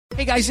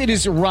Hey guys, it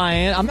is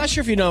Ryan. I'm not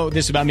sure if you know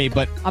this about me,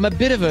 but I'm a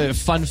bit of a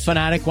fun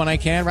fanatic when I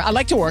can. I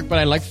like to work, but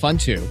I like fun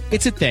too.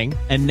 It's a thing.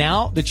 And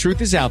now the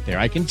truth is out there.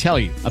 I can tell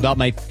you about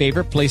my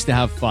favorite place to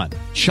have fun.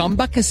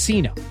 Chumba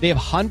Casino. They have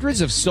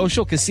hundreds of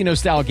social casino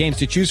style games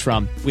to choose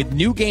from with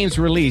new games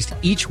released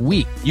each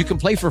week. You can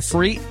play for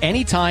free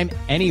anytime,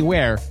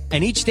 anywhere.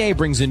 And each day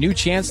brings a new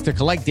chance to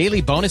collect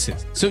daily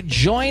bonuses. So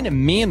join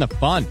me in the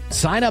fun.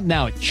 Sign up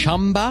now at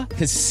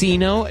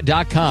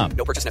ChumbaCasino.com.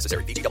 No purchase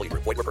necessary. VGW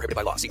Group. Void where prohibited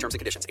by law. See terms and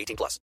conditions.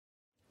 18+.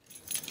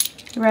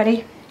 You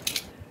ready?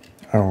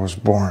 I was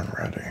born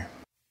ready.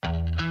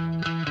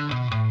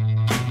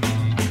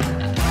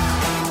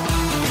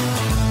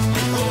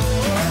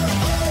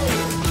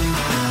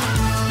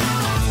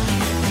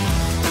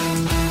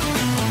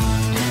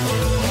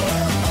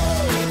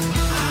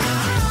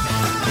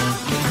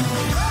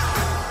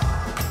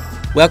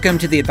 Welcome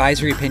to the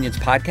Advisory Opinions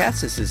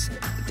Podcast. This is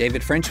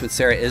David French with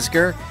Sarah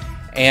Isgur,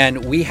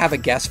 and we have a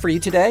guest for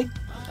you today.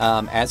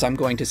 As I'm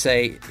going to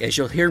say, as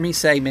you'll hear me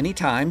say many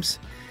times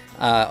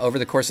over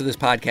the course of this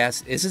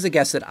podcast, this is a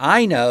guest that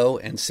I know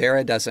and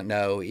Sarah doesn't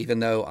know, even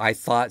though I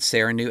thought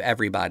Sarah knew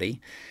everybody.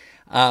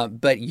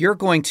 But you're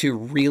going to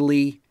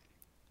really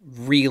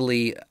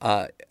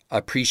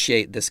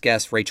appreciate this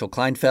guest, Rachel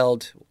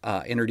Kleinfeld.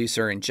 Introduce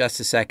her in just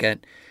a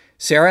second.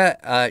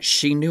 Sarah,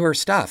 she knew her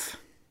stuff.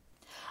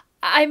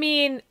 I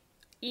mean,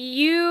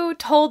 you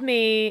told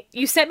me,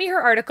 you sent me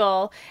her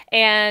article,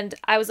 and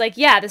I was like,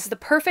 yeah, this is the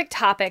perfect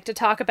topic to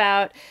talk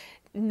about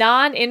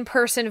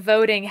in-person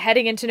voting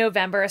heading into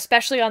November,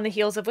 especially on the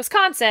heels of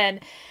Wisconsin.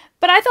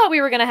 But I thought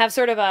we were going to have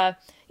sort of a,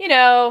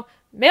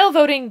 mail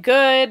voting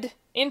good,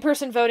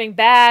 in-person voting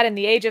bad in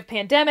the age of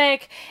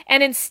pandemic.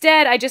 And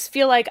instead, I just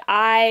feel like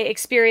I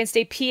experienced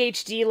a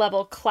PhD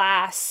level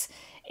class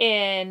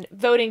in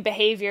voting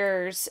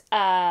behaviors,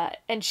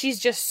 and she's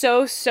just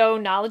so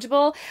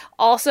knowledgeable.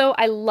 Also,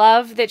 I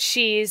love that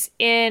she's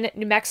in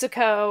New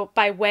Mexico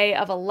by way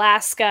of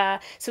Alaska,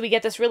 so we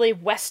get this really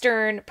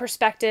Western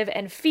perspective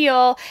and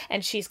feel,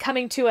 and she's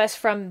coming to us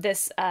from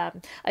this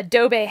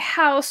adobe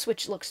house,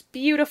 which looks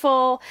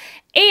beautiful,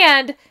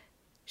 and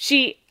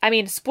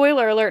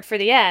spoiler alert for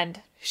the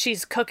end,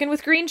 she's cooking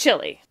with green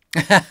chili.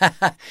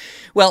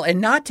 Well, and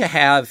not to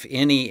have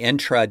any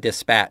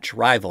intra-dispatch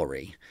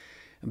rivalry,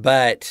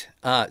 but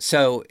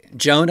so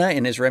Jonah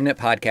in his Remnant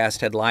podcast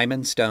had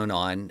Lyman Stone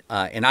on,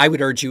 and I would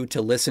urge you to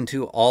listen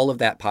to all of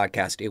that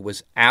podcast. It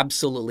was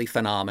absolutely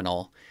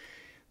phenomenal.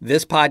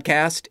 This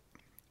podcast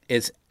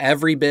is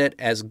every bit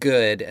as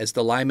good as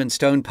the Lyman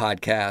Stone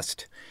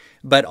podcast,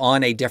 but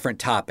on a different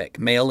topic,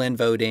 mail-in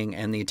voting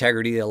and the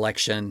integrity of the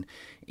election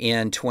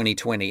in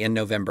 2020 in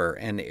November,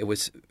 and it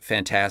was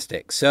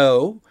fantastic.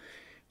 So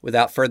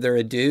without further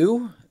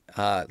ado,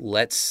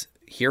 let's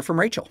hear from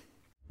Rachel.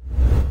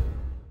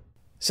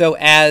 So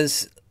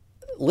as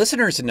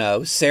listeners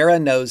know, Sarah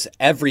knows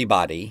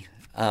everybody,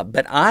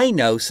 but I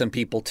know some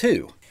people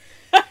too.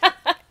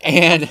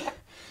 And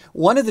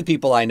one of the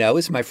people I know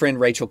is my friend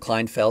Rachel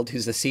Kleinfeld,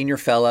 who's a senior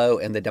fellow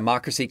in the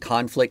Democracy,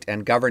 Conflict,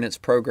 and Governance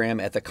program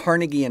at the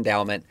Carnegie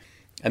Endowment,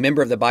 a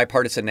member of the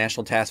Bipartisan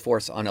National Task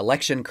Force on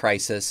Election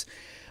Crisis.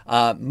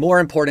 More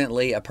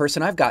importantly, a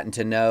person I've gotten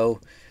to know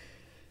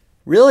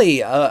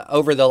really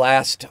over the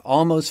last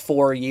almost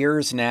 4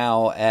 years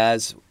now,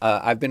 as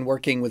I've been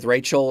working with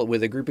Rachel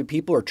with a group of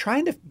people who are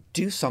trying to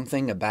do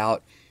something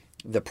about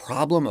the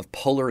problem of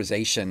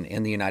polarization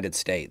in the United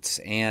States.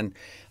 And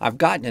I've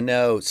gotten to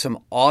know some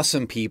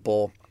awesome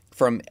people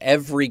from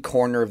every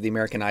corner of the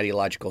American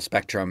ideological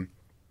spectrum.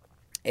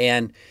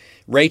 And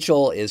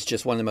Rachel is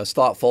just one of the most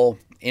thoughtful,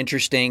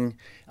 interesting,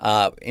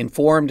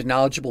 informed,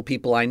 knowledgeable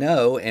people I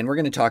know. And we're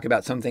going to talk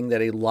about something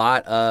that a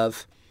lot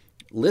of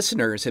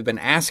listeners have been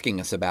asking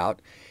us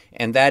about,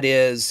 and that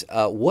is,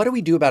 what do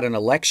we do about an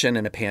election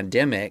and a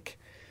pandemic?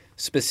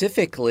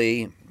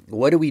 Specifically,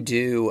 what do we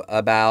do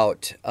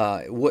about,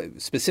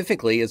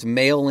 specifically, is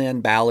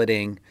mail-in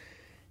balloting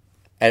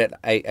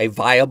a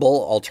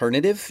viable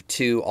alternative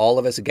to all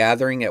of us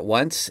gathering at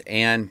once?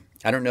 And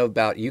I don't know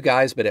about you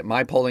guys, but at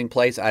my polling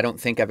place, I don't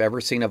think I've ever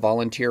seen a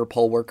volunteer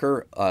poll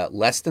worker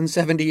less than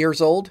 70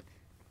 years old.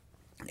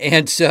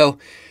 And so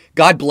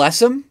God bless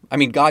them. I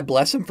mean, God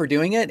bless them for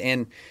doing it.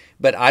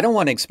 But I don't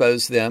want to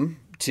expose them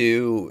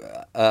to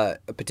a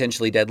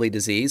potentially deadly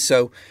disease.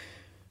 So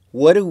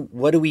what do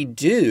we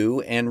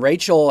do? And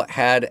Rachel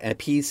had a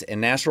piece in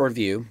National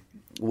Review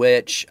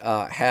which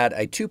had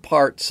a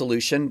two-part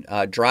solution,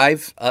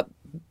 drive-up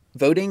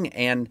voting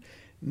and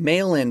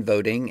mail-in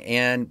voting.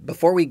 And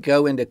before we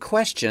go into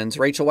questions,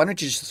 Rachel, why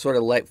don't you just sort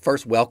of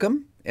first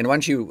welcome, and why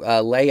don't you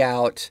lay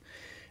out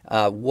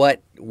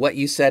what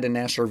you said in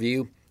National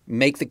Review,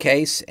 make the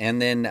case, and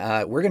then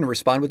we're going to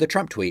respond with a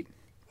Trump tweet.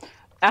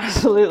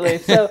 Absolutely.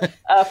 So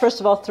first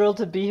of all, thrilled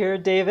to be here,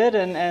 David,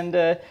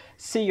 and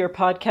see your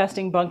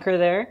podcasting bunker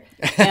there.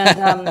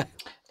 And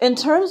in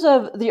terms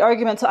of the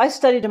arguments, I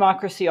study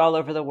democracy all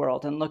over the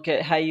world and look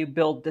at how you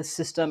build this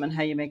system and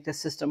how you make this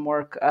system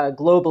work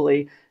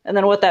globally, and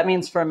then what that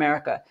means for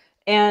America.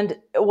 And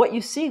what you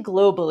see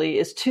globally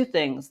is two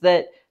things,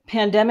 that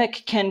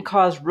pandemic can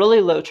cause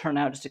really low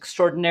turnout, just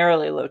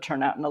extraordinarily low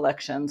turnout in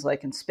elections,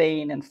 like in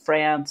Spain and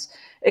France.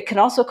 It can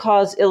also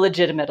cause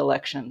illegitimate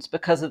elections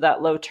because of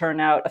that low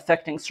turnout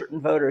affecting certain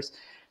voters.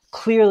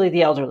 Clearly,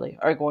 the elderly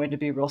are going to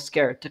be real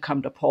scared to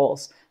come to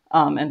polls,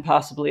 and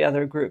possibly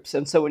other groups.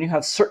 And so when you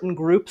have certain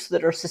groups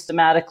that are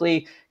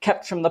systematically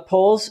kept from the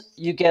polls,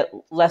 you get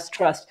less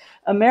trust.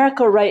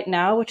 America right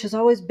now, which has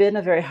always been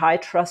a very high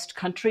trust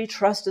country,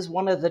 trust is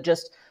one of the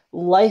just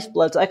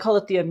lifebloods. I call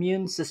it the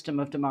immune system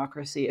of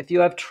democracy. If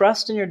you have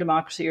trust in your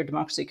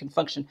democracy can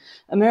function.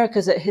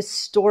 America's at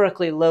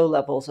historically low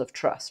levels of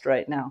trust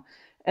right now.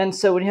 And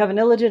so when you have an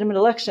illegitimate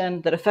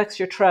election that affects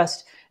your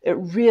trust, it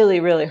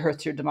really, really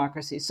hurts your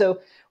democracy. So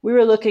we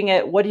were looking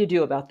at what do you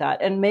do about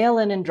that? And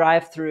mail-in and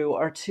drive-through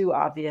are two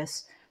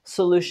obvious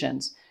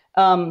solutions.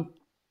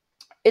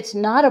 It's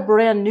not a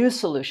brand new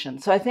solution.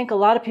 So I think a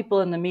lot of people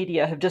in the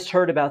media have just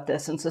heard about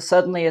this. And so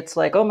suddenly it's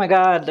like, oh my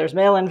God, there's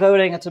mail-in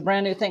voting. It's a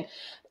brand new thing.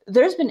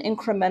 There's been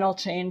incremental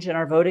change in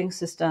our voting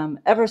system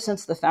ever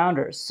since the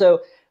founders.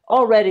 So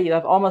already you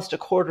have almost a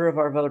quarter of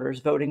our voters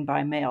voting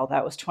by mail.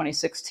 That was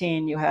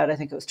 2016. You had, I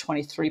think it was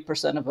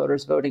 23% of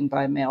voters voting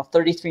by mail,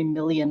 33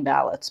 million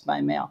ballots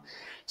by mail.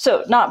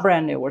 So not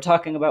brand new. We're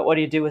talking about what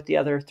do you do with the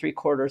other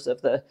 3/4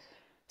 of the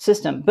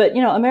system. But,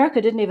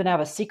 America didn't even have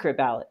a secret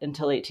ballot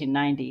until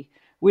 1890.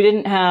 We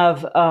didn't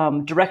have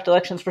direct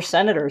elections for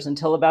senators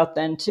until about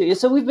then, too.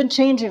 So we've been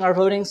changing our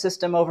voting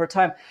system over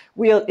time.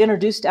 We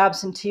introduced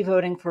absentee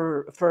voting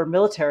for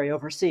military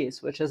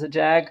overseas, which is a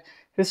JAG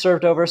who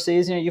served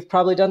overseas. You've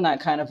probably done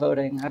that kind of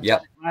voting.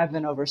 I've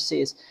been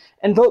overseas.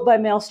 And vote by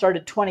mail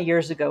started 20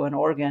 years ago in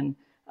Oregon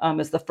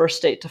as the first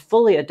state to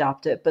fully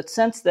adopt it. But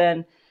since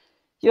then,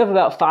 you have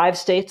about 5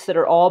 states that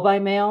are all by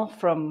mail,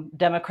 from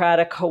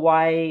Democratic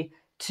Hawaii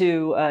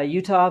to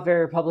Utah,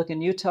 very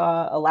Republican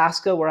Utah.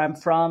 Alaska, where I'm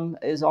from,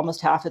 is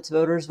almost half its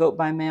voters vote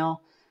by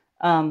mail.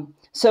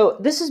 So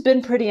this has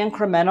been pretty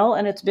incremental,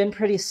 and it's been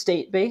pretty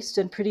state-based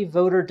and pretty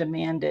voter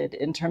demanded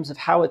in terms of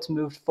how it's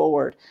moved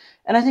forward.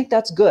 And I think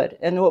that's good.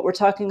 And what we're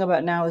talking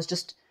about now is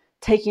just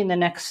taking the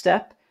next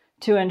step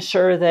to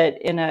ensure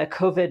that in a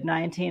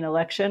COVID-19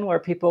 election where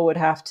people would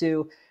have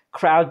to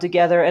crowd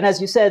together. And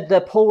as you said,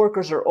 the poll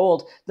workers are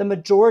old. The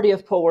majority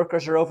of poll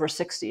workers are over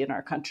 60 in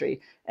our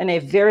country, and a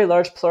very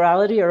large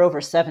plurality are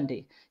over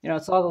 70.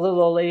 It's all the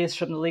little old ladies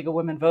from the League of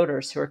Women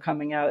Voters who are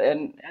coming out.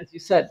 And as you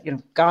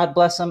said, God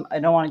bless them. I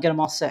don't want to get them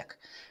all sick.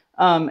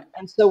 And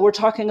so we're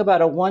talking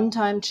about a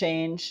one-time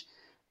change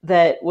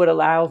that would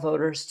allow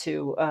voters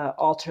to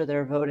alter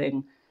their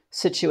voting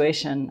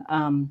situation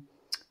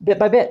bit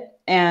by bit.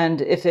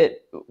 And if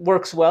it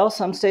works well,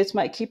 some states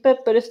might keep it.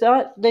 But if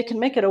not, they can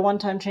make it a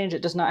one-time change.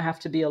 It does not have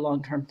to be a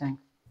long-term thing.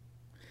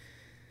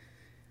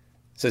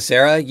 So,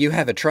 Sarah, you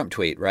have a Trump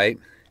tweet, right?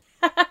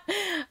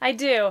 I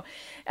do.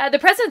 The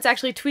president's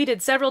actually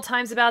tweeted several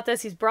times about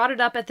this. He's brought it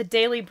up at the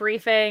daily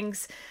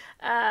briefings.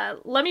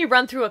 Let me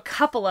run through a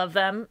couple of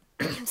them.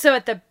 So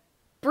at the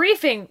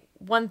briefing,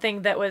 one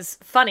thing that was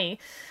funny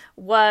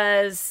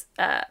was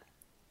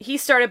he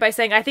started by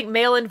saying, I think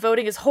mail-in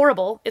voting is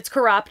horrible. It's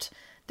corrupt.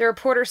 The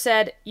reporter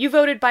said, you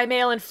voted by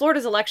mail in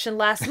Florida's election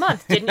last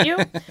month, didn't you?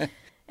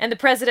 And the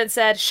president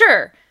said,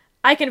 sure,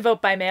 I can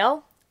vote by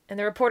mail. And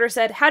the reporter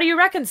said, how do you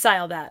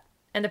reconcile that?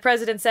 And the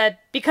president said,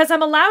 because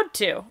I'm allowed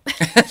to.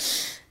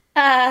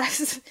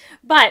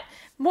 But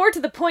more to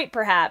the point,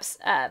 perhaps,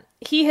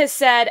 he has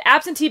said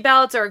absentee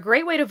ballots are a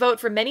great way to vote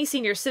for many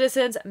senior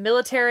citizens,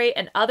 military,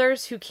 and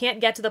others who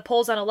can't get to the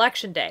polls on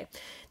election day.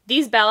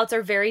 These ballots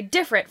are very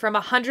different from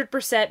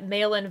 100%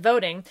 mail-in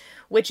voting,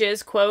 which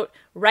is, quote,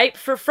 ripe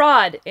for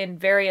fraud, in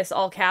various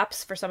all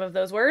caps for some of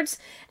those words,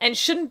 and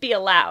shouldn't be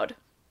allowed.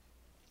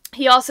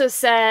 He also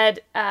said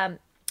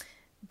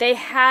they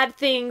had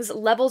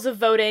levels of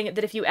voting,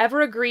 that if you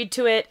ever agreed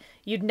to it,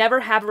 you'd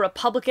never have a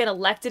Republican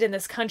elected in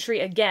this country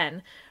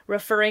again,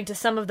 referring to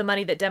some of the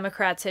money that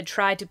Democrats had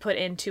tried to put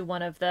into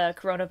one of the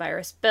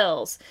coronavirus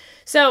bills.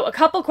 So a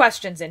couple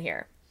questions in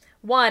here.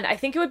 One, I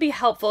think it would be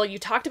helpful, you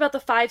talked about the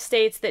 5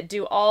 states that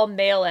do all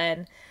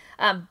mail-in,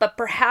 but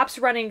perhaps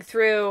running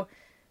through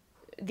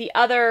the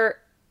other,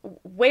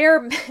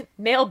 where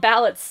mail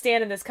ballots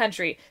stand in this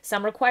country.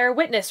 Some require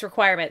witness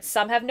requirements,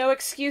 some have no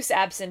excuse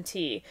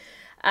absentee.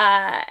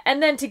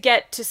 And then to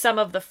get to some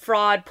of the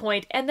fraud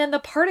point, and then the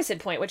partisan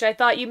point, which I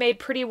thought you made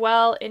pretty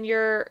well in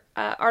your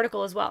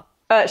article as well.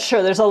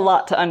 Sure, there's a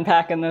lot to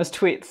unpack in those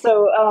tweets.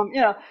 So,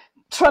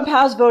 Trump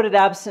has voted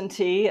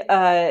absentee.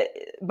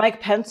 Mike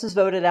Pence has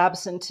voted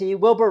absentee.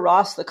 Wilbur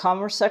Ross, the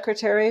Commerce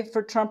Secretary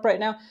for Trump right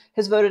now,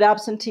 has voted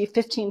absentee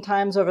 15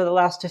 times over the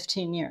last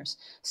 15 years.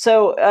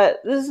 So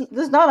this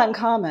is not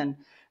uncommon.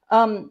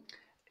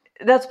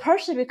 That's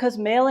partially because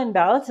mail-in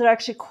ballots are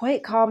actually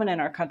quite common in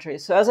our country.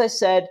 So as I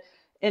said,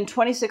 in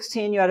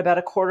 2016, you had about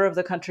a quarter of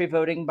the country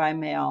voting by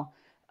mail.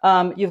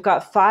 You've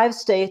got 5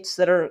 states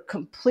that are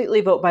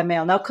completely vote by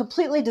mail. Now,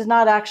 completely does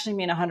not actually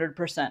mean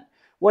 100%.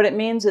 What it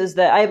means is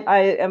that I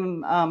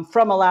am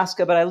from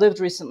Alaska, but I lived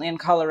recently in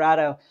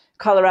Colorado.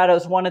 Colorado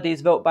is one of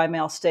these vote by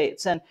mail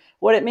states. And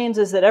what it means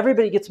is that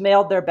everybody gets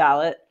mailed their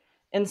ballot,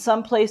 In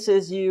some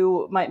places,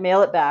 you might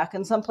mail it back.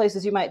 In some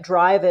places, you might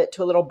drive it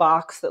to a little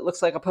box that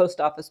looks like a post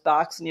office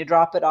box and you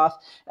drop it off.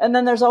 And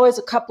then there's always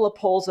a couple of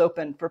polls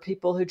open for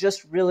people who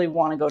just really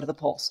want to go to the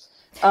polls.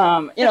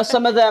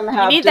 Some of them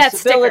have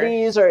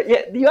disabilities, or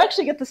you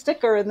actually get the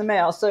sticker in the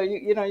mail. So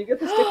you get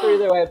the sticker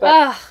either way.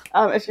 But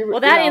if you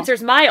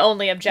answers my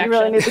only objection. You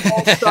really need the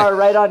gold star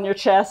right on your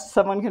chest.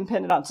 Someone can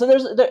pin it on. So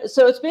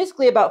so it's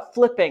basically about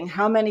flipping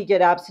how many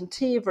get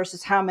absentee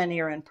versus how many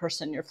are in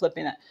person. You're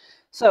flipping it.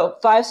 So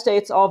 5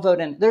 states all vote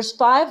in. There's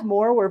 5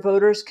 more where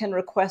voters can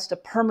request a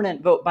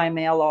permanent vote by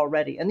mail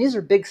already. And these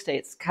are big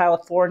states: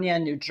 California,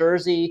 New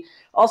Jersey,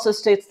 also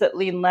states that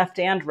lean left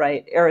and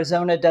right.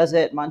 Arizona does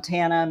it,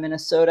 Montana,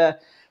 Minnesota.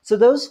 So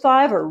those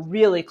 5 are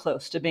really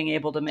close to being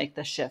able to make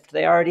the shift.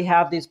 They already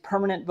have these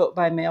permanent vote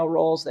by mail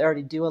rolls. They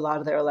already do a lot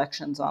of their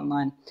elections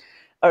online,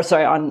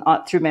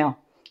 through mail.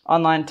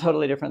 Online,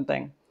 totally different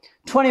thing.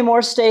 20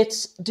 more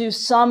states do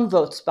some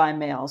votes by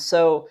mail.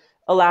 So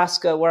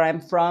Alaska, where I'm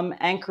from,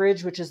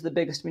 Anchorage, which is the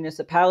biggest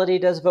municipality,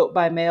 does vote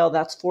by mail.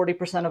 That's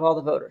 40% of all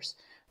the voters.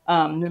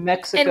 New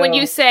Mexico. And when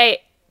you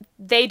say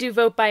they do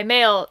vote by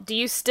mail, do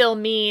you still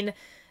mean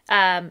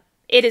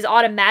it is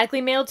automatically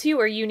mailed to you,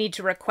 or you need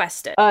to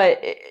request it?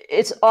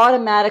 It's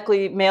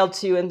automatically mailed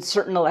to you in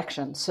certain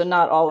elections, so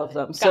not all of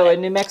them. So in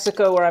New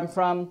Mexico, where I'm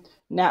from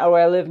now,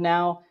 where I live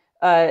now,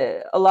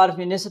 a lot of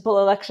municipal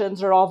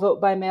elections are all vote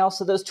by mail.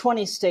 So those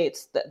 20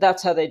 states,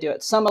 that's how they do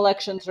it. Some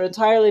elections are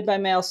entirely by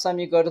mail, some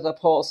you go to the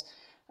polls.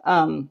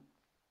 And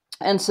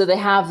so they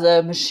have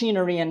the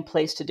machinery in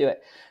place to do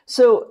it.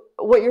 So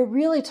what you're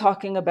really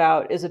talking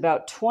about is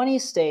about 20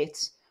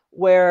 states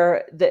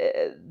where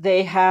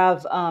they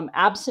have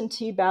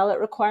absentee ballot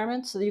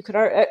requirements. So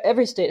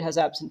every state has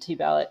absentee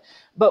ballot,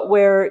 but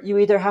where you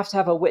either have to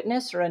have a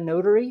witness or a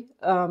notary,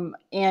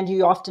 and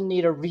you often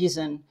need a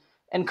reason.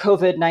 And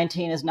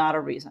COVID-19 is not a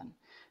reason.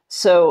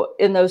 So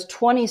in those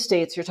 20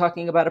 states, you're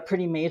talking about a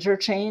pretty major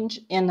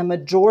change. In the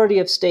majority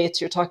of states,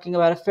 you're talking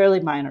about a fairly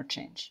minor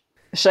change.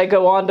 Should I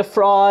go on to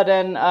fraud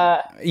and?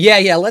 I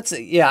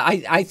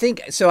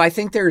think so. I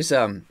think there's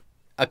a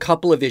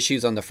couple of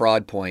issues on the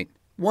fraud point.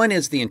 One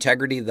is the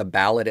integrity of the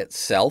ballot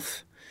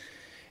itself.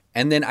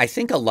 And then I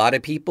think a lot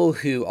of people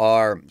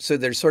so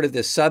there's sort of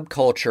this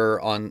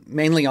subculture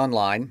mainly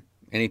online.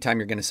 Anytime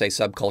you're going to say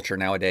subculture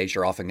nowadays,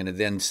 you're often going to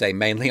then say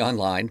mainly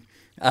online.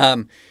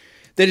 That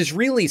is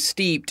really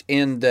steeped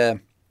in the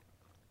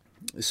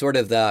sort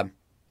of the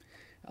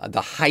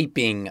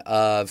hyping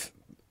of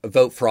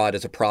vote fraud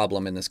as a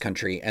problem in this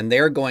country. And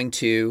they're going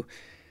to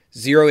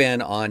zero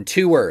in on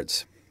 2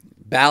 words: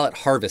 ballot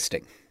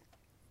harvesting.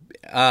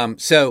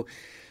 So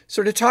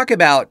to talk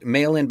about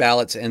mail-in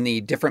ballots and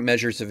the different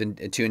measures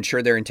to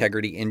ensure their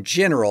integrity in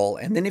general,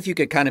 and then if you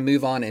could kind of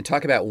move on and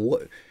talk about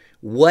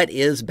what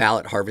is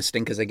ballot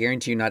harvesting, because I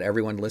guarantee you not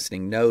everyone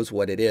listening knows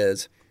what it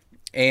is.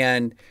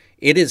 And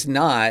it is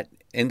not,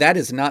 and that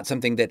is not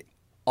something that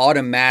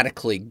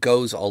automatically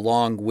goes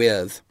along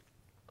with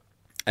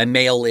a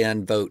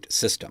mail-in vote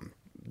system.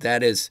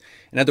 That is,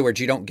 in other words,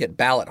 you don't get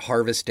ballot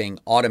harvesting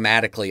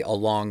automatically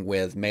along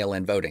with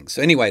mail-in voting.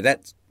 So anyway,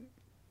 that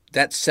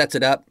sets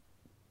it up.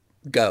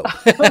 Go.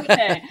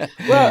 Okay.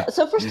 Well,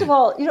 so first of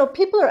all,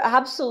 people are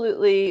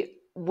absolutely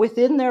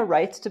within their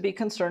rights to be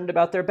concerned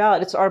about their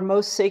ballot. It's our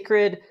most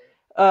sacred.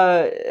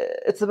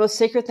 It's the most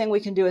sacred thing we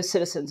can do as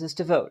citizens is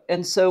to vote.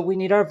 And so we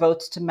need our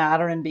votes to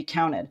matter and be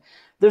counted.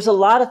 There's a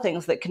lot of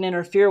things that can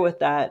interfere with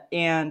that.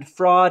 And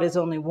fraud is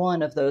only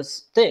one of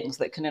those things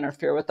that can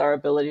interfere with our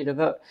ability to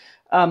vote.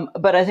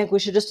 But I think we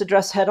should just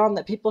address head on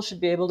that people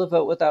should be able to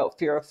vote without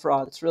fear of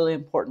fraud. It's really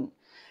important.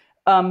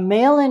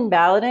 Mail-in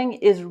balloting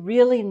is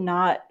really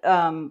not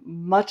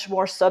much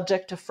more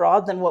subject to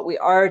fraud than what we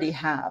already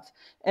have.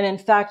 And in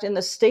fact, in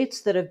the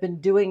states that have been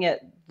doing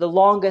it the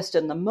longest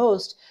and the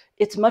most,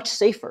 it's much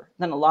safer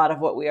than a lot of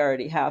what we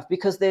already have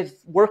because they've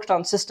worked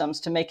on systems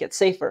to make it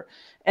safer.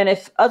 And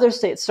if other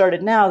states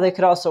started now, they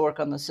could also work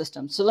on the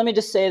system. So let me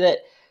just say that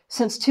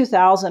since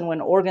 2000, when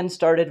Oregon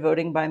started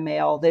voting by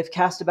mail, they've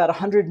cast about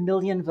 100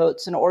 million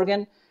votes in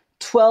Oregon.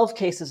 12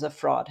 cases of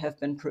fraud have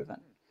been proven.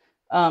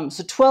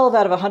 So 12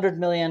 out of 100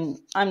 million,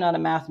 I'm not a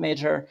math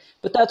major,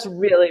 but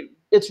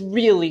it's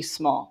really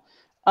small.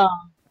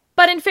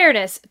 But in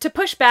fairness, to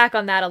push back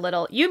on that a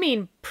little, you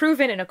mean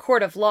proven in a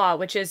court of law,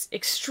 which is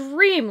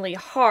extremely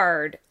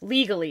hard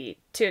legally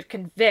to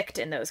convict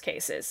in those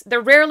cases.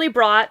 They're rarely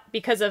brought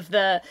because of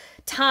the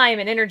time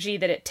and energy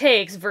that it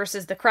takes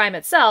versus the crime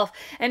itself.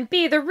 And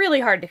B, they're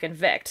really hard to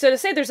convict. So to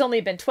say there's only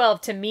been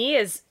 12 to me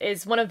is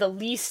one of the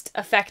least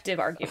effective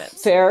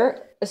arguments.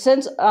 Fair.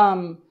 Since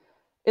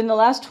in the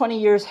last 20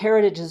 years,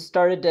 Heritage has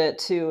started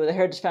the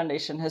Heritage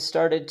Foundation has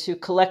started to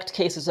collect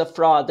cases of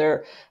fraud.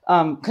 They're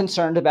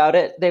concerned about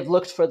it. They've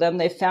looked for them.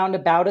 They've found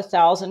about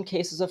 1,000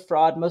 cases of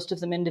fraud, most of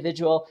them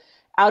individual,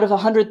 out of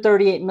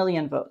 138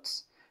 million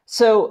votes.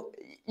 So,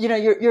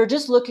 you're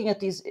just looking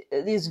at these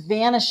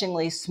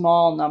vanishingly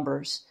small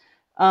numbers.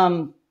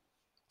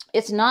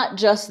 It's not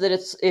just that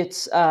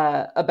it's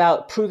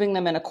about proving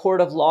them in a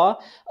court of law.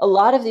 A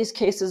lot of these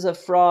cases of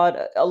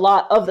fraud, a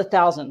lot of the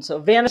 1,000,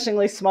 so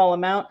vanishingly small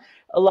amount,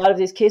 a lot of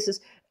these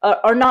cases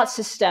are not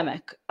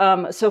systemic.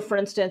 So for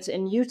instance,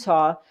 in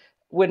Utah,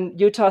 when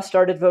Utah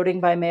started voting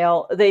by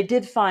mail, they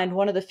did find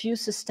one of the few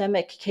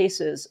systemic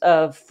cases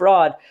of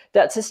fraud.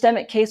 That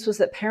systemic case was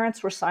that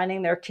parents were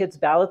signing their kids'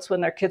 ballots when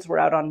their kids were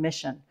out on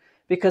mission,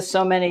 because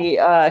so many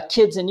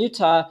kids in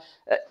Utah,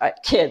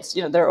 kids,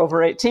 they're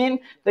over 18,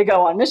 they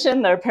go on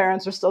mission, their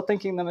parents are still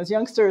thinking them as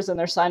youngsters, and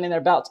they're signing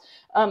their ballots.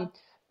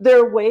 There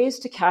are ways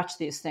to catch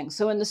these things.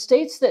 So in the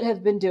states that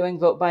have been doing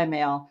vote by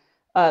mail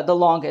the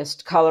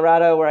longest,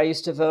 Colorado, where I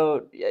used to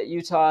vote,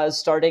 Utah is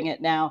starting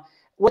it now,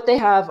 what they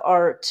have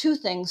are two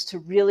things to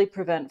really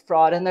prevent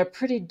fraud, and they're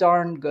pretty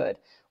darn good.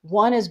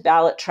 One is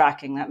ballot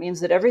tracking. That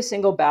means that every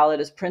single ballot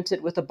is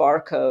printed with a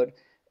barcode.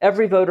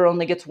 Every voter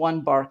only gets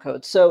one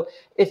barcode. So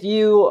if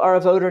you are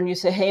a voter and you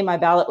say, hey, my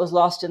ballot was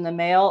lost in the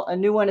mail, a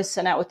new one is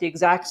sent out with the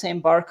exact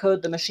same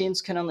barcode. The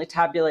machines can only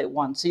tabulate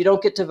one. So you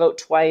don't get to vote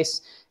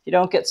twice. You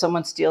don't get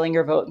someone stealing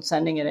your vote and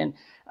sending it in.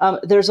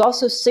 There's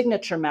also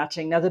signature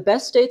matching. Now, the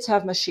best states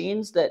have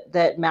machines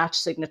that match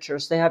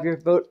signatures. They have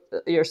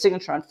your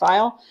signature on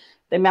file.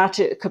 They match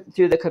it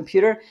through the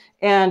computer.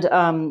 And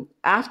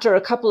after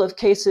a couple of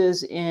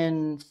cases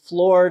in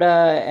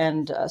Florida,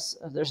 and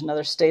there's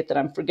another state that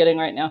I'm forgetting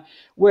right now,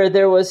 where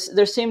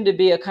there seemed to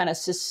be a kind of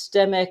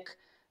systemic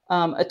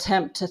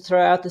attempt to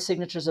throw out the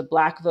signatures of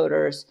Black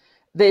voters,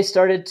 they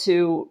started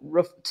to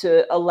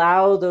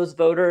allow those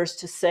voters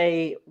to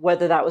say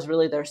whether that was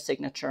really their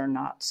signature or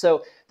not.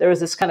 So there was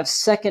this kind of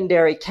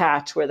secondary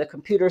catch where the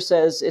computer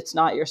says it's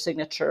not your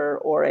signature,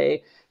 or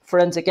a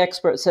forensic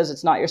expert says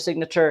it's not your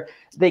signature.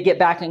 They get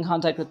back in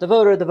contact with the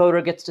voter. The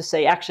voter gets to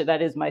say, actually,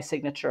 that is my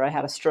signature. I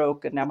had a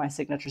stroke and now my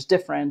signature is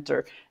different,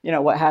 or,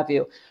 what have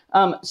you.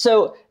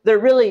 So they're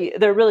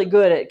really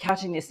good at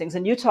catching these things.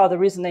 In Utah, the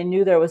reason they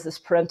knew there was this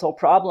parental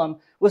problem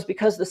was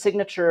because the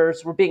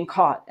signatures were being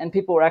caught, and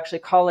people were actually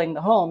calling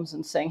the homes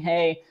and saying,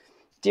 hey,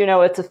 do you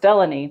know it's a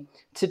felony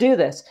to do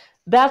this?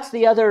 That's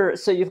the other.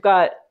 So you've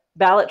got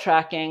ballot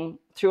tracking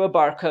through a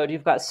barcode.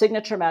 You've got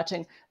signature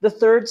matching. The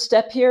third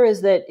step here is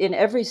that in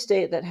every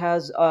state that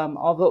has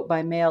all vote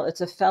by mail,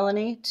 it's a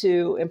felony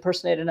to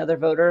impersonate another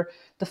voter.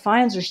 The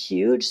fines are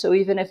huge. So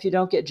even if you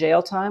don't get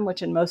jail time,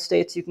 which in most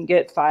states you can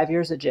get 5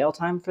 years of jail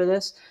time for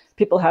this,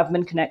 people have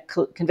been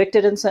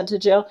convicted and sent to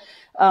jail.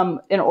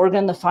 In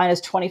Oregon, the fine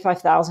is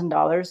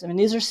 $25,000. I mean,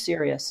 these are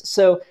serious.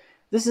 So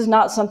this is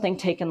not something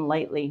taken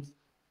lightly.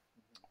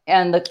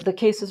 And the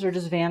cases are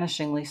just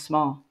vanishingly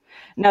small.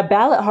 Now,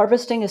 ballot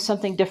harvesting is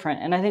something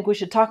different, and I think we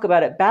should talk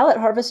about it. Ballot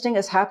harvesting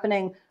is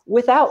happening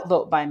without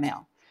vote by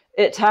mail.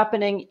 It's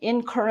happening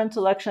in current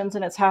elections,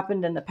 and it's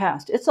happened in the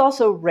past. It's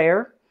also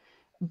rare,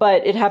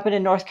 but it happened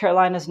in North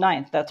Carolina's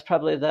 9th. That's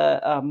probably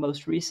the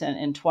most recent,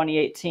 in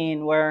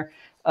 2018, where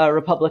a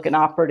Republican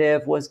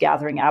operative was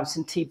gathering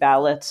absentee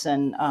ballots,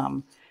 and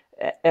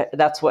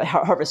that's what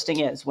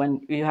harvesting is,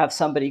 when you have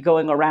somebody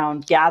going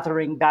around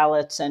gathering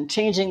ballots and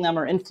changing them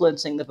or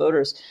influencing the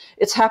voters.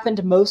 It's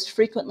happened most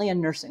frequently in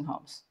nursing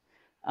homes.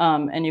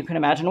 And you can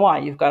imagine why.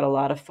 You've got a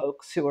lot of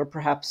folks who are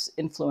perhaps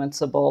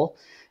influenceable,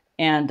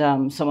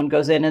 and someone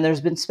goes in, and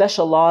there's been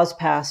special laws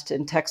passed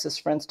in Texas,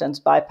 for instance,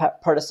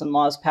 bipartisan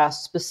laws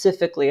passed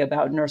specifically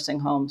about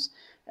nursing homes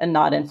and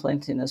not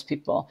influencing those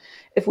people.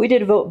 If we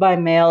did vote by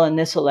mail in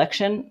this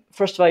election,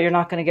 first of all, you're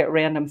not going to get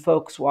random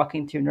folks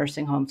walking through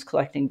nursing homes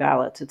collecting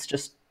ballots. It's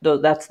just,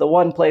 that's the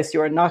one place you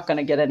are not going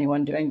to get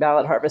anyone doing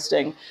ballot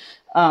harvesting.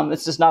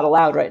 It's just not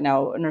allowed right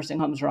now. Nursing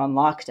homes are on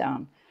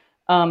lockdown.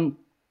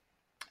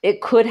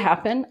 It could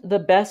happen. The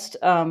best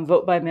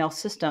vote by mail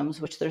systems,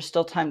 which there's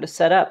still time to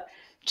set up,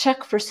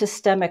 check for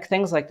systemic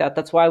things like that.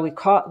 That's why we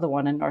caught the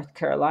one in North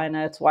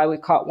Carolina. It's why we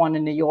caught one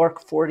in New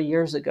York 40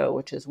 years ago,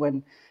 which is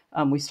when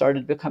we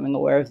started becoming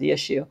aware of the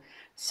issue.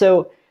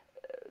 So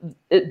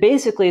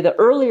basically, the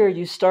earlier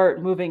you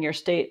start moving your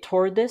state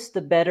toward this,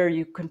 the better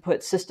you can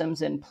put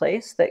systems in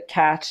place that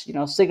catch,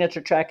 signature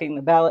tracking,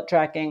 the ballot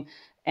tracking,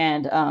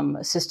 and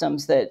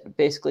systems that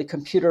basically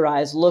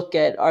computerize, look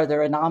at, are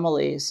there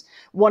anomalies?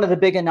 One of the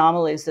big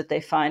anomalies that they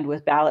find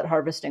with ballot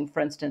harvesting, for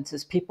instance,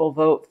 is people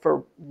vote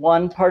for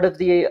one part of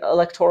the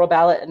electoral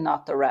ballot and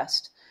not the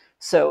rest.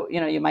 So,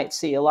 you might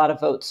see a lot of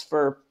votes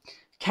for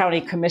county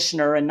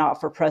commissioner and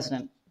not for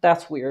president.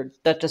 That's weird.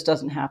 That just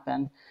doesn't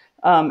happen.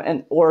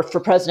 Or for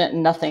president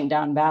and nothing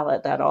down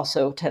ballot. That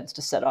also tends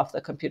to set off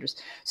the computers.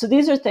 So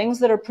these are things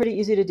that are pretty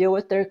easy to deal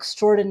with. They're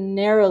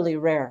extraordinarily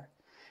rare.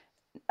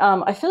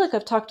 I feel like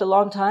I've talked a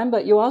long time,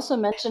 but you also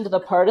mentioned the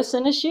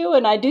partisan issue.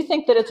 And I do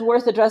think that it's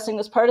worth addressing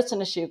this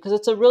partisan issue because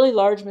it's a really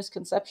large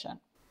misconception.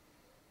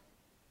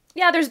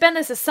 Yeah, there's been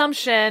this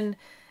assumption,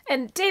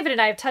 and David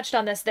and I have touched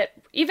on this, that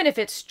even if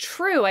it's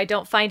true, I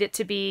don't find it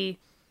to be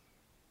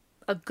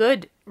a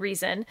good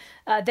reason,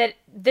 that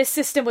this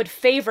system would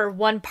favor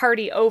one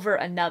party over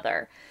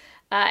another,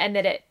 and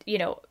that it,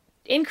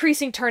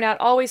 increasing turnout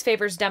always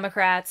favors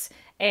Democrats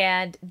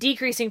and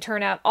decreasing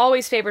turnout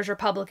always favors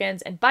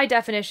Republicans. And by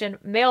definition,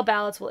 mail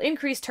ballots will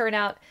increase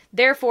turnout.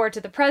 Therefore,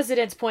 to the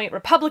president's point,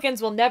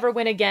 Republicans will never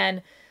win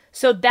again.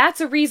 So that's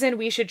a reason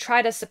we should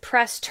try to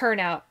suppress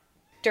turnout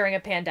during a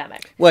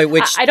pandemic. Well,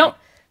 I don't.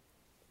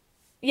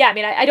 yeah, I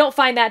mean, I don't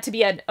find that to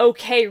be an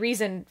okay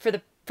reason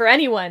for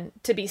anyone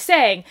to be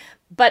saying.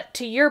 But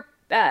to your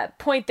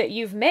point that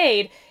you've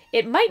made,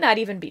 it might not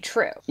even be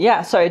true.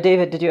 Yeah. Sorry,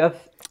 David, did you have?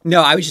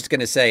 No, I was just going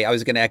to say, I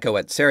was going to echo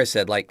what Sarah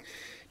said, like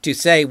to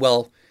say,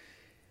 well,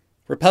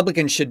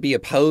 Republicans should be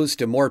opposed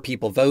to more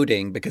people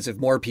voting because if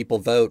more people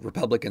vote,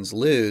 Republicans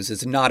lose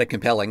is not a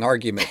compelling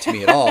argument to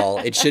me at all.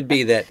 It should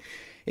be that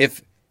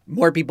if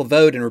more people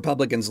vote and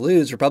Republicans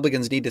lose,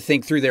 Republicans need to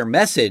think through their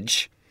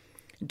message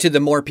to the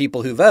more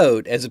people who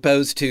vote as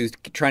opposed to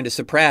trying to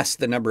suppress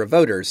the number of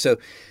voters. So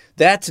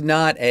that's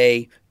not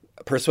a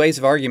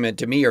persuasive argument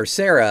to me or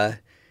Sarah,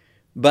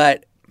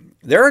 but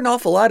there are an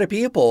awful lot of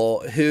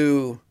people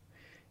who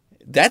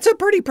that's a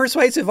pretty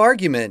persuasive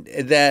argument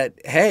that,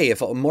 hey,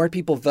 if more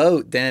people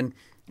vote, then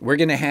we're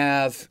going to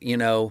have,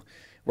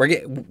 we're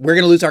going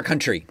to lose our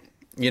country,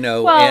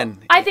 Well, and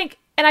I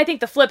think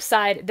the flip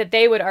side that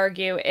they would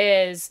argue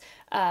is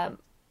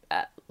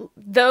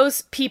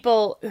those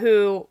people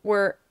who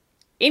were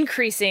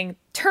increasing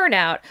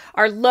turnout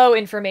are low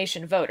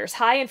information voters.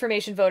 High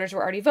information voters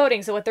were already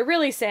voting. So what they're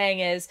really saying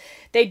is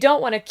they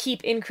don't want to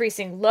keep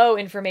increasing low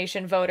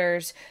information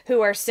voters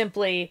who are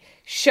simply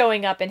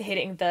showing up and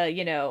hitting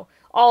the,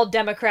 all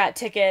Democrat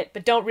ticket,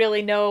 but don't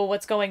really know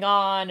what's going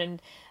on.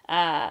 And,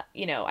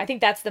 I think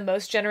that's the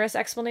most generous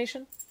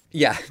explanation.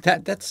 yeah,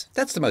 that's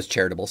the most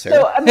charitable, Sarah.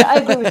 So, I mean, I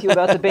agree with you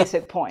about the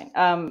basic point.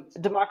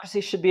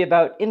 Democracy should be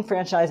about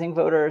enfranchising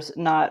voters,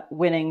 not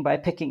winning by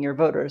picking your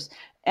voters.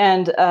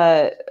 And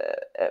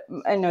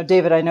I know,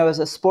 David, is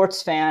a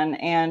sports fan,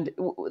 and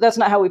that's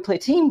not how we play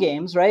team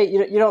games, right?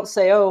 You don't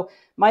say, oh,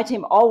 my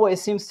team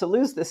always seems to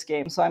lose this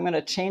game, so I'm going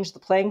to change the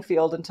playing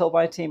field until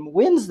my team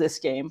wins this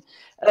game.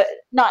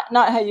 Not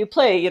how you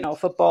play,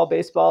 football,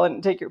 baseball,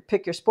 and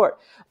pick your sport.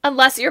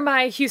 Unless you're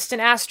my Houston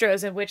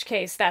Astros, in which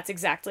case that's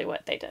exactly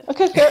what they did.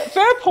 Okay,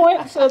 fair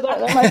point. So that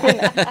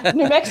might be,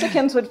 New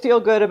Mexicans would feel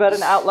good about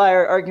an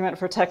outlier argument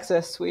for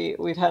Texas.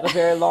 We've had a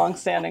very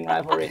long-standing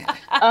rivalry.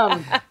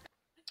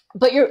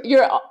 But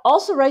you're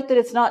also right that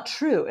it's not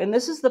true. And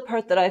this is the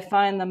part that I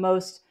find the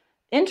most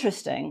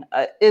interesting,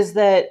 is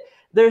that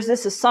there's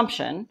this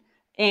assumption,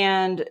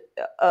 and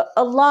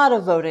a lot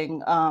of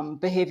voting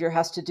behavior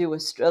has to do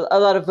with, a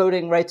lot of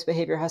voting rights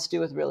behavior has to do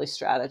with really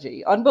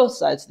strategy on both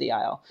sides of the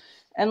aisle.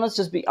 And let's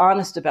just be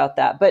honest about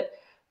that. But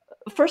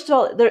first of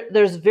all,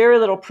 there's very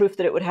little proof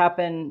that it would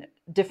happen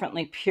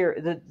differently,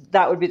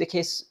 that would be the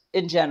case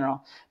in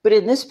general. But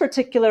in this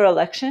particular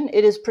election,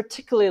 it is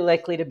particularly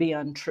likely to be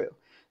untrue.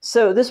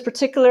 So this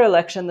particular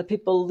election, the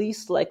people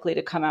least likely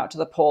to come out to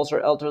the polls are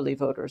elderly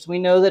voters. We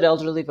know that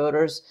elderly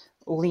voters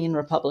lean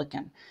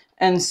Republican.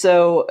 And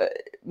so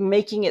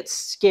making it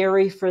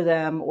scary for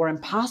them or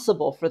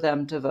impossible for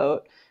them to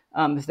vote,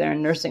 if they're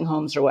in nursing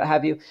homes or what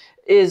have you,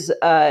 is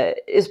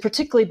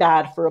particularly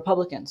bad for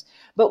Republicans.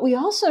 But we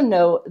also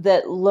know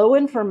that low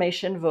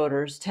information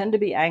voters tend to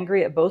be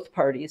angry at both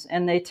parties,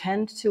 and they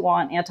tend to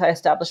want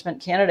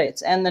anti-establishment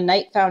candidates. And the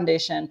Knight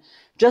Foundation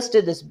just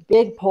did this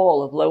big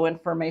poll of low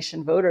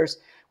information voters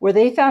where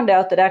they found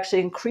out that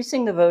actually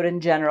increasing the vote in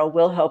general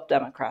will help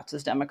Democrats,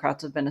 as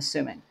Democrats have been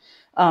assuming.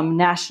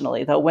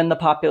 Nationally, they'll win the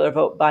popular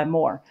vote by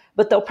more,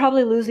 but they'll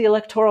probably lose the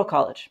Electoral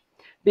College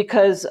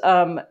because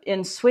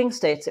in swing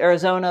states,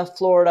 Arizona,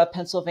 Florida,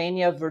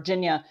 Pennsylvania,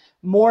 Virginia,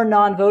 more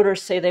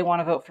non-voters say they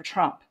want to vote for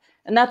Trump.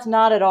 And that's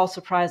not at all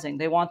surprising.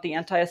 They want the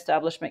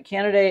anti-establishment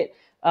candidate.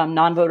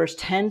 Non-voters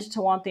tend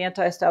to want the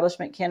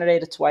anti-establishment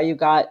candidate. It's why you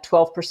got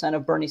 12%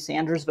 of Bernie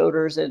Sanders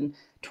voters in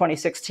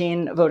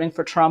 2016 voting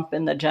for Trump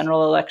in the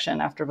general election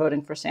after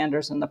voting for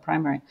Sanders in the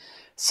primary.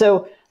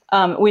 So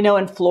we know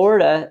in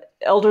Florida,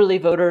 elderly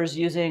voters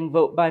using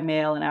vote by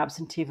mail and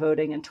absentee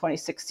voting in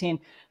 2016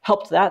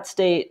 helped that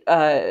state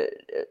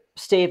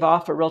stave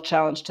off a real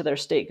challenge to their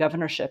state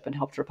governorship and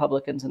helped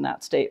Republicans in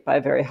that state by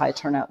a very high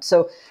turnout.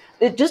 So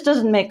it just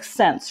doesn't make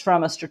sense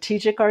from a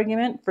strategic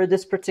argument for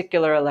this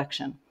particular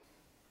election.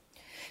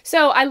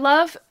 So I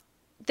love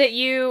that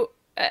you,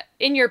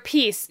 in your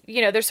piece,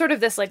 there's sort of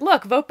this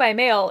look, vote by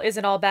mail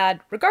isn't all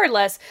bad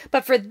regardless,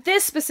 but for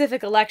this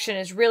specific election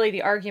is really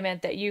the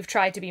argument that you've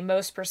tried to be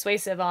most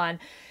persuasive on.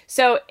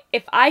 So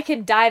if I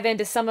can dive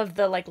into some of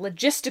the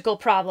logistical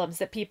problems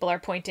that people are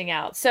pointing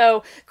out.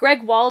 So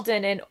Greg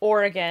Walden in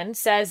Oregon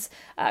says,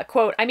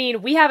 quote,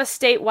 we have a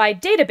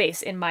statewide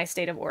database in my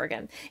state of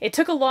Oregon. It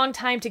took a long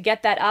time to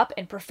get that up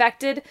and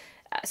perfected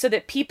so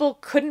that people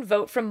couldn't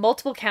vote from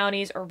multiple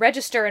counties or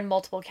register in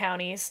multiple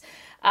counties.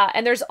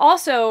 And there's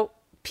also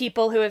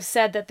people who have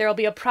said that there'll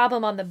be a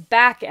problem on the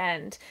back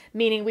end,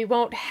 meaning we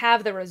won't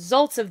have the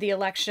results of the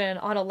election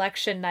on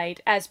election night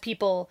as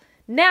people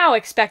now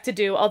expect to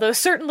do, although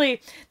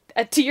certainly,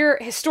 to your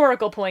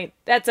historical point,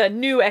 that's a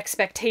new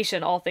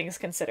expectation, all things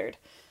considered.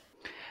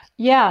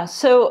 Yeah,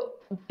 so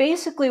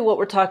basically what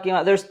we're talking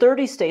about, there's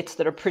 30 states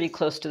that are pretty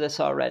close to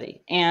this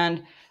already.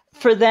 And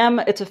for them,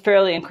 it's a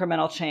fairly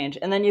incremental change.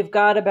 And then you've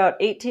got about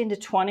 18 to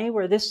 20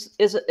 where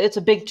it's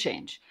a big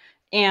change.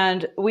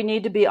 And we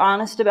need to be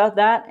honest about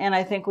that. And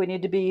I think we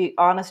need to be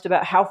honest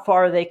about how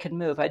far they can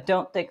move. I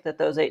don't think that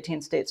those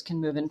 18 states can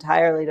move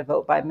entirely to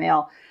vote by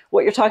mail.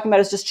 What you're talking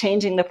about is just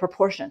changing the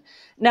proportion.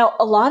 Now,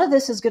 a lot of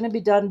this is going to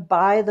be done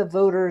by the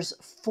voters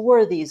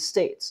for these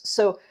states.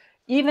 So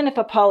even if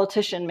a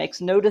politician makes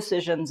no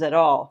decisions at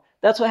all,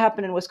 that's what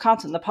happened in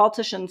Wisconsin. The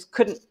politicians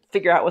couldn't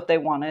figure out what they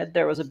wanted.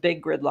 There was a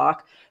big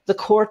gridlock. The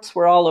courts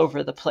were all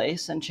over the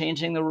place and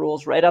changing the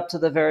rules right up to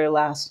the very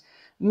last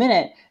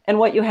minute. And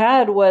what you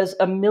had was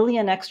 1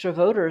 million extra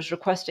voters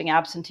requesting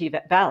absentee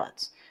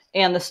ballots.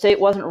 And the state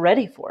wasn't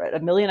ready for it.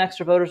 1 million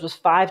extra voters was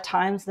 5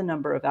 times the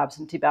number of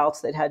absentee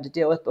ballots they'd had to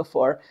deal with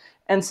before.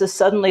 And so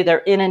suddenly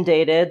they're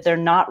inundated. They're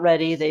not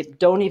ready. They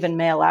don't even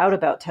mail out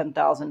about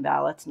 10,000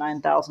 ballots,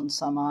 9,000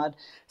 some odd.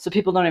 So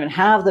people don't even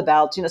have the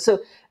ballots. So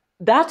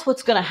that's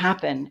what's going to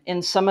happen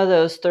in some of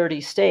those 30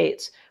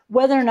 states,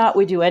 whether or not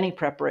we do any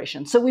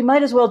preparation. So we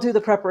might as well do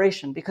the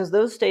preparation, because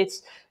those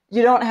states,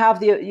 you don't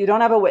have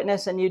a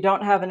witness and you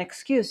don't have an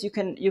excuse. You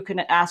can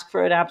ask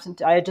for an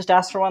absentee. I just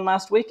asked for one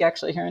last week,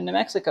 actually, here in New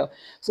Mexico.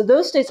 So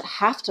those states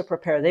have to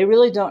prepare. They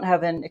really don't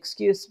have an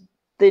excuse.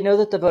 They know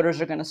that the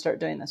voters are going to start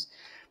doing this.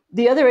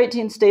 The other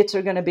 18 states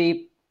are going to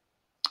be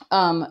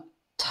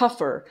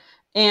tougher.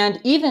 And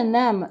even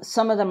them,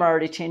 some of them are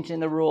already changing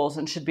the rules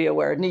and should be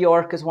aware. New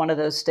York is one of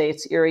those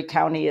states. Erie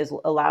County is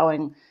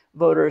allowing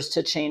voters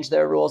to change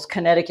their rules.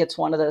 Connecticut's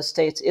one of those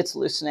states. It's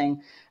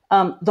loosening.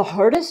 The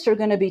hardest are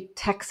going to be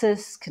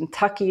Texas,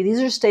 Kentucky.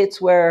 These are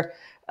states where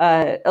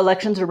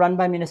elections are run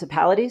by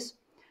municipalities.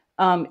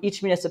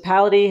 Each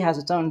municipality has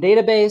its own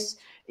database.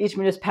 Each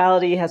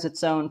municipality has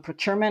its own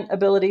procurement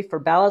ability for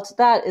ballots.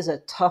 That is a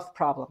tough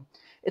problem.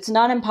 It's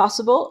not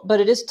impossible, but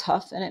it is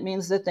tough, and it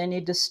means that they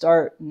need to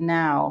start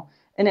now.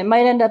 And it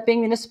might end up being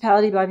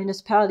municipality by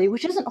municipality,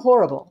 which isn't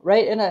horrible,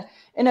 right?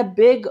 In a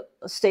big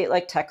state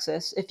like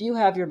Texas, if you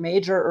have your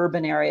major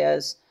urban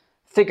areas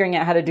figuring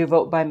out how to do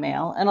vote by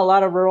mail, and a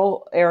lot of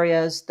rural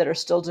areas that are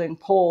still doing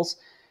polls,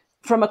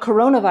 from a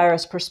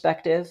coronavirus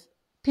perspective,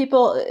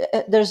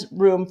 there's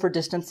room for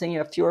distancing. You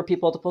have fewer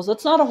people at the polls.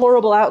 That's not a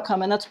horrible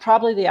outcome, and that's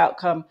probably the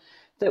outcome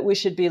that we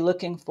should be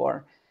looking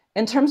for.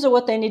 In terms of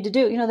what they need to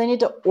do, they need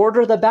to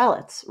order the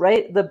ballots,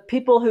 right? The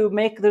people who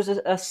there's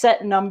a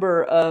set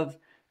number of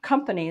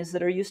companies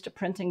that are used to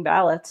printing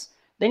ballots.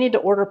 They need to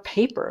order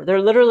paper. They're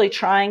literally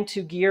trying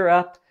to gear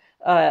up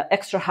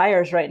extra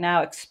hires right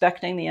now,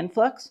 expecting the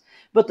influx.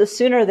 But the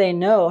sooner they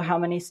know how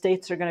many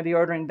states are going to be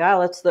ordering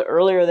ballots, the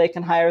earlier they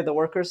can hire the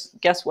workers.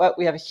 Guess what?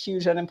 We have a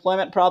huge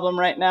unemployment problem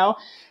right now.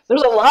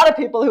 There's a lot of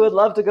people who would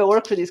love to go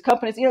work for these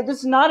companies. This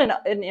is not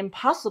an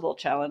impossible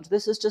challenge.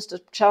 This is just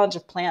a challenge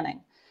of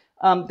planning.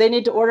 They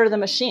need to order the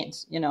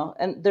machines,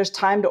 and there's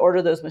time to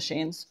order those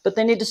machines, but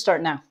they need to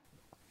start now.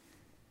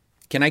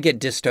 Can I get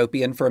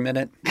dystopian for a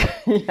minute?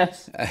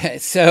 Yes.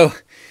 So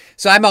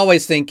I'm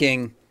always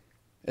thinking,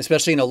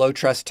 especially in a low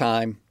trust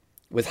time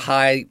with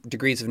high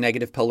degrees of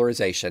negative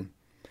polarization,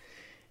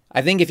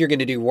 I think if you're going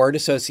to do word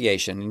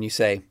association and you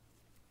say,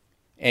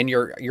 and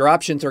your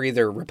options are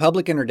either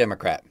Republican or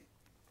Democrat,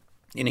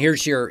 and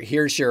here's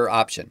your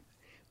option.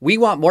 We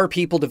want more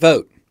people to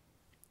vote.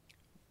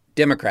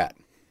 Democrat.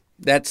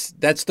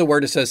 That's the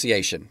word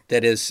association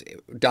that is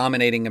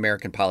dominating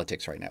American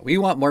politics right now. We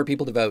want more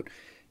people to vote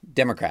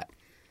Democrat.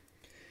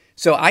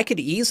 So I could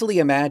easily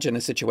imagine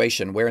a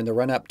situation where in the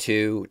run-up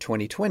to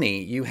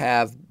 2020, you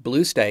have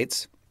blue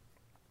states,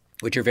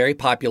 which are very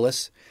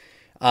populous,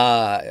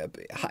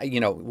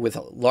 with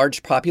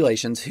large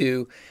populations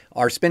who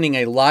are spending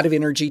a lot of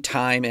energy,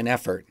 time, and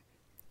effort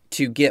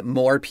to get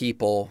more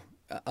people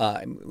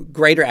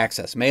greater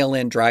access,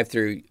 mail-in,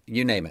 drive-through,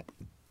 you name it,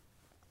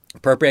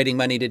 appropriating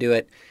money to do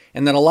it.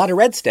 And then a lot of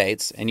red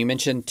states, and you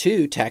mentioned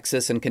 2,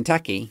 Texas and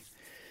Kentucky,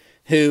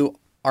 who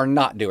are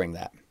not doing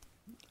that.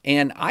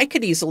 And I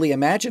could easily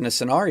imagine a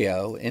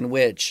scenario in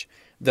which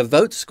the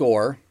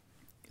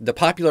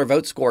popular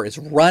vote score is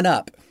run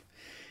up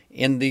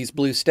in these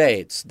blue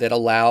states that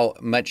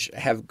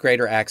have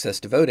greater access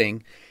to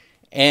voting.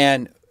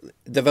 And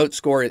the vote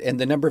score and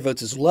the number of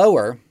votes is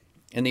lower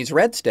in these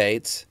red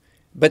states,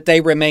 but they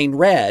remain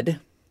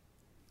red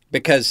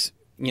because,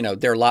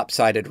 they're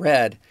lopsided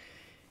red.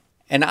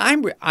 And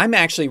I'm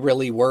actually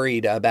really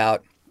worried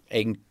about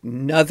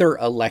another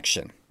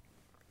election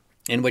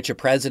in which a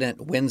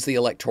president wins the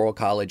Electoral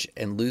College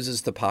and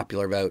loses the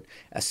popular vote,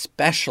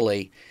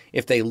 especially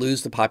if they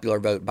lose the popular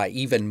vote by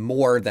even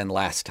more than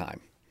last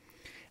time.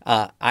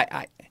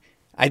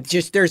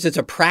 There's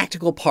a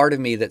practical part of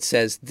me that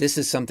says this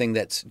is something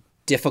that's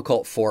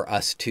difficult for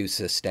us to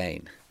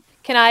sustain.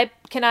 Can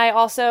I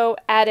also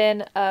add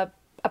in a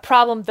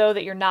problem, though,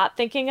 that you're not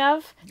thinking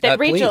of, that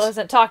Rachel please.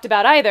 hasn't talked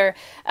about either,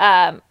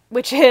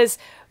 which is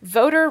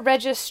voter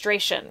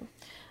registration,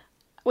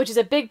 which is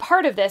a big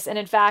part of this, and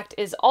in fact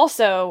is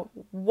also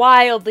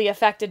wildly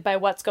affected by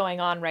what's going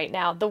on right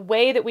now. The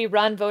way that we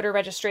run voter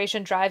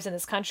registration drives in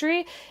this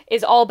country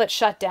is all but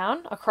shut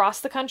down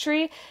across the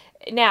country.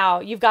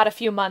 Now, you've got a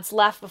few months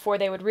left before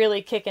they would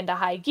really kick into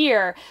high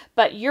gear,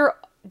 but you're,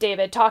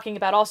 David, talking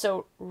about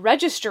also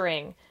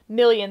registering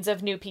millions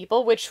of new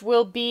people, which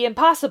will be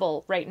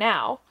impossible right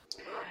now.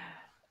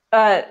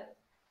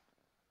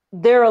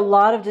 There are a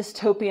lot of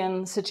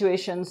dystopian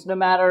situations, no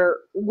matter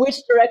which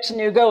direction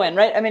you go in,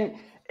 right? I mean,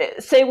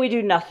 say we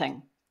do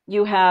nothing.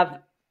 You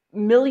have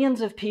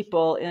millions of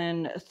people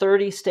in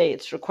 30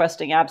 states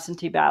requesting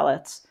absentee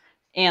ballots,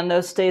 and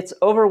those states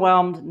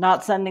overwhelmed,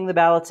 not sending the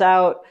ballots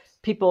out,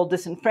 people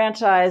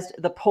disenfranchised,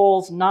 the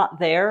polls not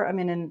there. I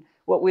mean, in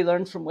what we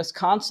learned from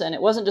Wisconsin,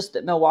 it wasn't just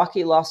that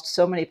Milwaukee lost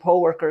so many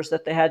poll workers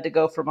that they had to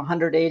go from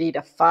 180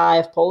 to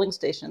 5 polling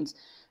stations.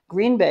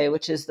 Green Bay,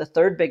 which is the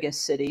third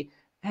biggest city,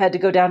 had to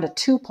go down to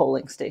 2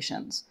 polling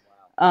stations.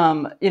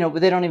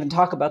 They don't even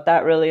talk about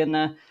that really in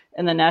the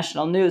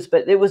national news,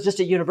 but it was just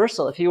a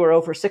universal. If you were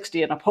over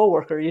 60 and a poll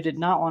worker, you did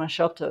not want to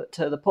show up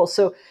to the polls.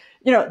 So,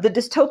 the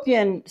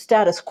dystopian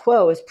status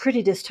quo is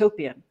pretty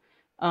dystopian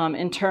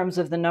in terms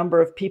of the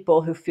number of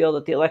people who feel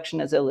that the election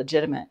is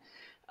illegitimate.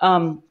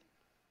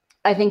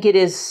 I think it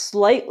is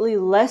slightly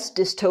less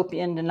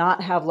dystopian to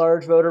not have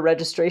large voter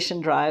registration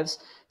drives,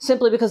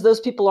 simply because those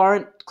people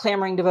aren't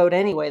clamoring to vote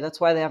anyway.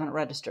 That's why they haven't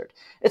registered.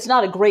 It's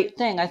not a great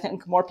thing. I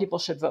think more people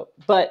should vote.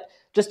 But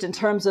just in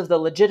terms of the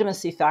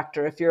legitimacy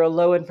factor, if you're a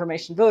low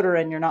information voter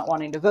and you're not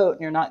wanting to vote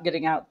and you're not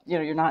getting out,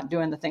 you're not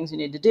doing the things you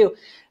need to do,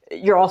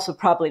 you're also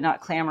probably not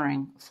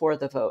clamoring for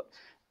the vote.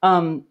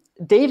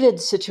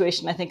 David's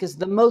situation, I think, is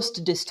the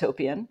most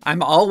dystopian.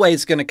 I'm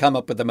always going to come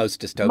up with the most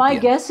dystopian. My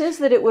guess is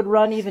that it would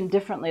run even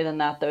differently than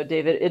that, though,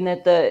 David, in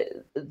that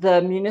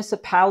the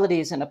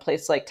municipalities in a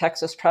place like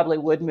Texas probably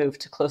would move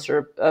to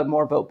closer,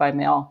 more vote by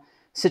mail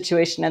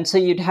situation. And so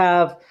you'd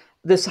have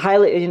this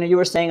highly, you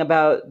were saying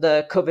about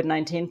the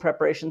COVID-19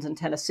 preparations in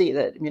Tennessee,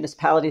 that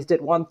municipalities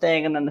did one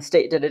thing and then the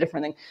state did a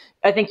different thing.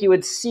 I think you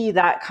would see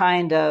that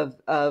kind of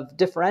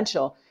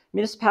differential.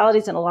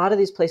 Municipalities in a lot of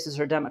these places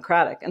are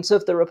Democratic. And so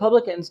if the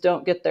Republicans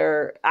don't get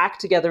their act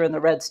together in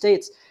the red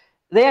states,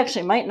 they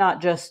actually might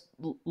not just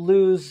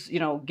lose,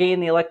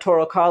 gain the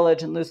electoral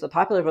college and lose the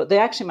popular vote. They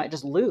actually might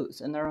just lose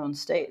in their own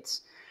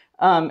states.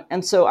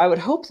 And so I would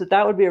hope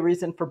that would be a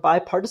reason for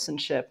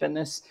bipartisanship in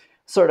this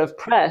sort of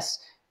press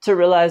to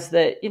realize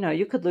that,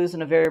 you could lose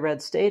in a very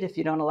red state if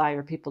you don't allow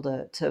your people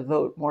to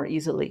vote more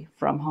easily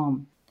from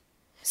home.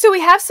 So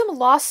we have some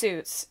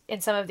lawsuits in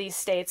some of these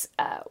states,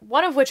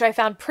 one of which I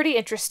found pretty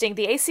interesting.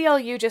 The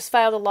ACLU just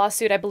filed a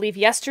lawsuit, I believe,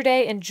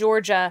 yesterday in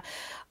Georgia,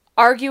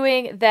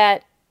 arguing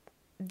that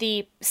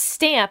the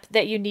stamp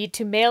that you need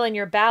to mail in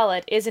your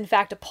ballot is, in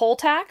fact, a poll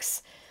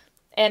tax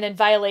and in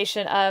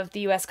violation of the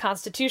U.S.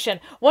 Constitution.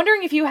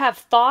 Wondering if you have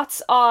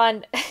thoughts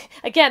on,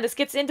 again, this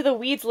gets into the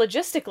weeds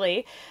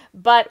logistically,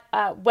 but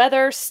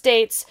whether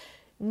states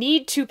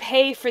need to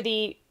pay for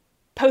the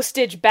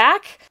postage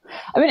back?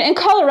 I mean, in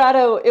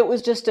Colorado, it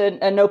was just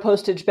a no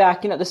postage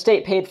back. The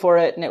state paid for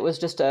it, and it was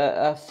just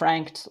a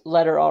franked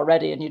letter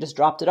already, and you just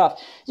dropped it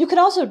off. You can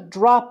also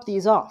drop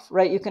these off,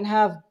 right? You can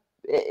have,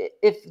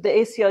 if the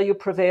ACLU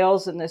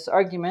prevails in this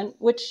argument,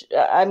 which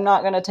I'm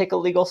not going to take a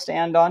legal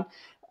stand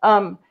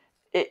on,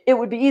 it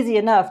would be easy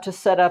enough to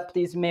set up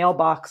these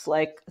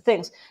mailbox-like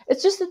things.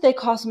 It's just that they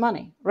cost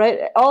money,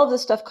 right? All of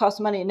this stuff costs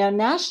money. Now,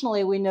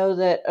 nationally, we know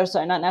that,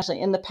 not nationally,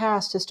 in the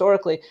past,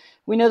 historically,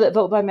 we know that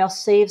vote by mail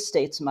saves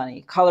states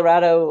money.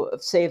 Colorado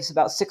saves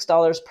about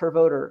 $6 per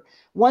voter.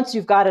 Once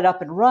you've got it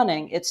up and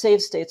running, it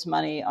saves states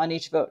money on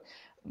each vote.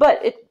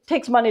 But it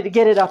takes money to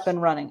get it up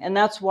and running. And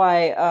that's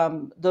why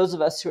those of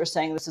us who are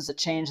saying this is a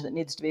change that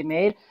needs to be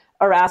made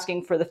are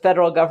asking for the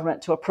federal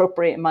government to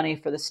appropriate money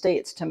for the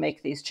states to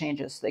make these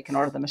changes. They can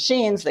order the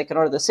machines, they can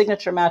order the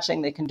signature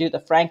matching, they can do the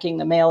franking,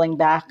 the mailing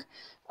back,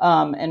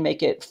 and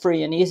make it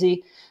free and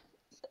easy.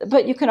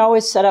 But you can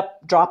always set up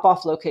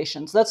drop-off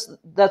locations.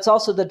 That's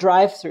also the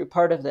drive-through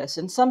part of this.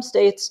 In some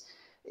states,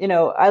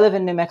 I live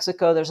in New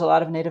Mexico. There's a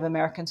lot of Native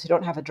Americans who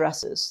don't have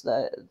addresses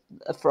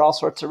for all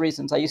sorts of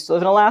reasons. I used to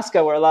live in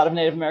Alaska where a lot of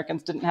Native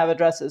Americans didn't have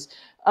addresses.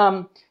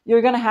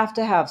 You're going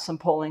to have some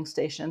polling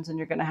stations and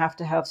you're going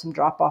to have some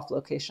drop-off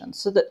locations.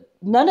 So that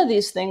none of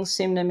these things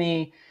seem to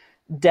me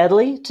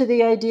deadly to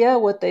the idea.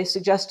 What they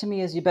suggest to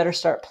me is you better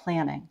start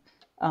planning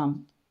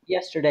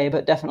yesterday,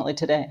 but definitely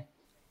today.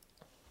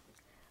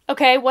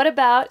 Okay, what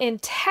about in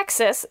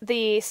Texas?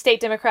 The state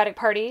Democratic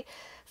Party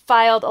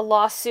filed a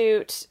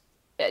lawsuit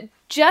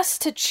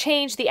just to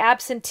change the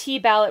absentee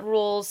ballot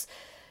rules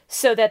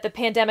so that the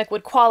pandemic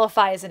would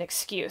qualify as an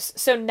excuse.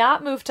 So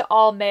not move to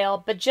all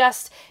mail, but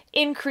just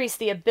increase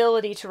the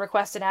ability to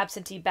request an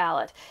absentee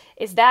ballot.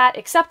 Is that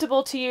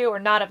acceptable to you or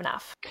not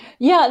enough?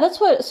 Yeah,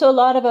 so a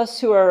lot of us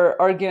who are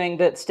arguing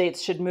that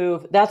states should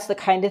move, that's the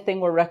kind of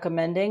thing we're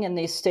recommending in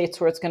these states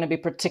where it's going to be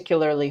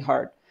particularly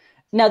hard.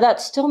 Now,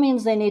 that still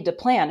means they need to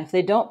plan. If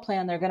they don't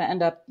plan, they're going to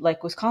end up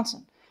like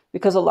Wisconsin,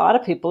 because a lot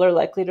of people are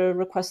likely to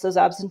request those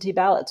absentee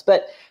ballots.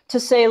 But to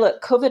say,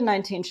 look,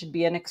 COVID-19 should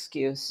be an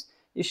excuse.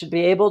 You should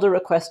be able to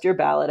request your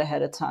ballot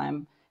ahead of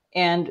time,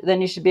 and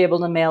then you should be able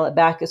to mail it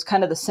back is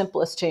kind of the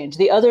simplest change.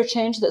 The other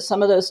change that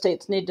some of those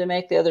states need to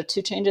make, the other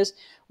two changes,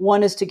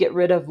 one is to get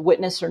rid of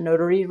witness or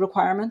notary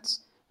requirements.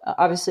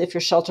 Obviously, if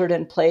you're sheltered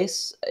in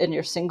place and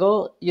you're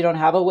single, you don't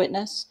have a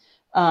witness.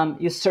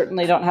 You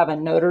certainly don't have a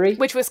notary.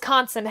 Which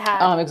Wisconsin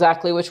had.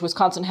 Exactly, which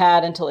Wisconsin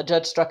had until a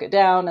judge struck it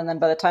down. And then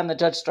by the time the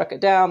judge struck it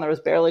down, there was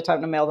barely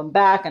time to mail them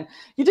back. And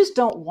you just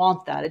don't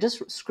want that. It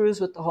just screws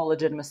with the whole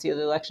legitimacy of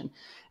the election.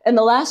 And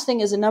the last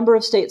thing is a number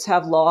of states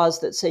have laws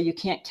that say you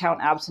can't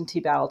count absentee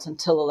ballots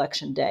until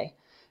election day.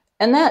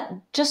 And that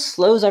just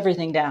slows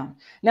everything down.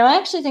 Now, I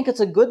actually think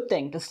it's a good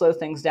thing to slow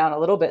things down a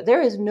little bit.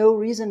 There is no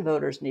reason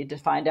voters need to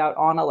find out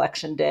on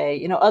election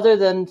day, other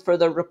than for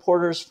the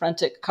reporters'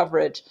 frantic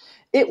coverage.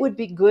 It would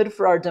be good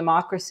for our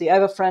democracy. I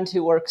have a friend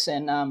who works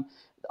on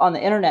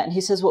the internet, and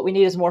he says what we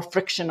need is more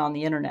friction on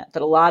the internet,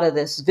 that a lot of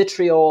this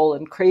vitriol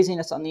and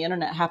craziness on the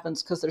internet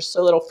happens because there's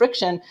so little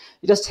friction.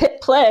 You just hit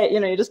play,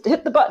 you just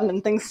hit the button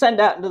and things send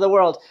out into the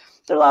world.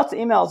 There are lots of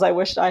emails I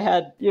wished I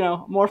had,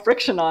 more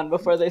friction on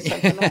before they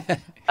sent them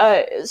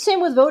out. Same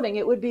with voting.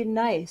 It would be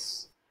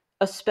nice,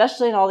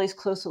 especially in all these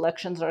close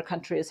elections our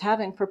country is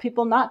having, for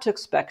people not to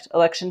expect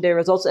election day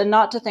results and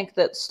not to think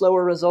that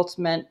slower results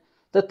meant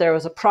that there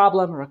was a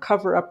problem or a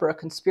cover-up or a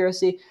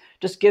conspiracy.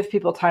 Just give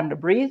people time to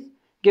breathe,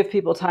 give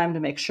people time to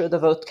make sure the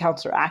vote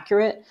counts are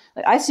accurate.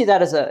 I see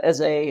that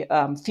as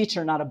a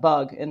feature, not a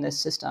bug in this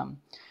system.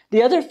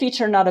 The other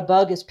feature, not a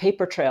bug, is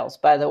paper trails,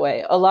 by the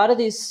way. A lot of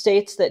these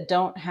states that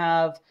don't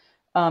have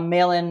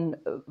mail-in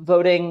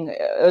voting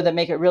or that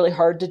make it really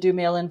hard to do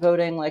mail-in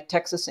voting, like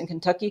Texas and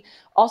Kentucky,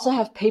 also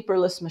have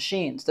paperless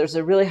machines. There's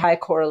a really high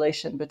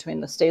correlation between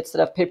the states that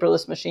have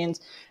paperless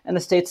machines and the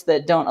states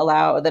that don't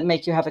allow, that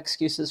make you have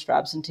excuses for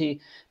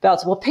absentee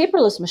ballots. Well,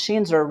 paperless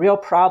machines are a real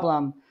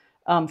problem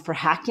for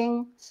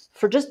hacking,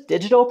 for just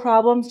digital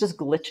problems, just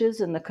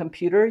glitches in the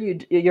computer.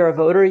 You're a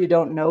voter, you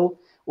don't know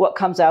what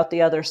comes out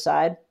the other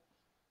side.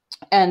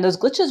 And those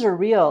glitches are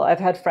real. I've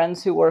had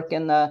friends who work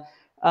in the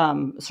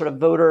sort of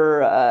voter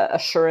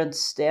assurance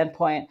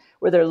standpoint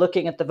where they're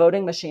looking at the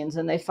voting machines,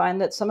 and they find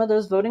that some of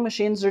those voting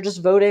machines are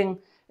just voting.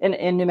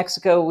 In New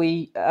Mexico,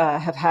 we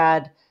have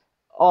had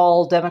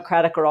all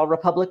Democratic or all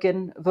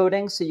Republican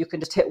voting, so you can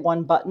just hit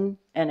one button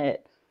and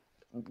it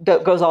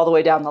goes all the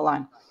way down the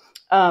line.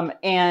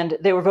 And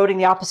they were voting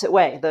the opposite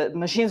way. The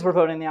machines were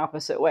voting the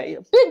opposite way.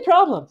 Big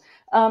problem.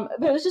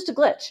 But it was just a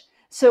glitch.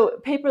 So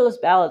paperless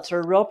ballots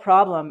are a real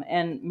problem,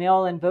 and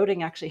mail-in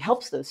voting actually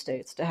helps those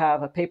states to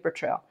have a paper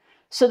trail.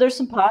 So there's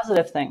some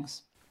positive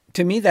things.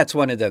 To me, that's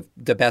one of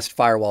the best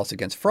firewalls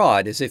against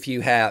fraud is if you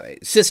have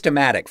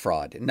systematic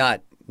fraud,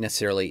 not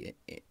necessarily,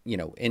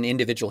 an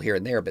individual here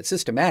and there, but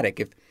systematic.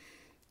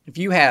 If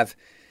you have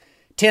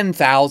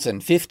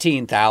 10,000,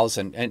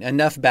 15,000,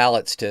 enough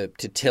ballots to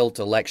tilt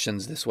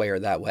elections this way or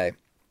that way,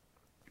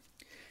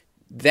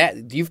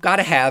 that you've got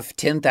to have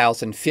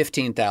 10,000,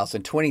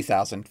 15,000,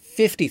 20,000,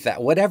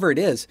 50,000, whatever it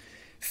is,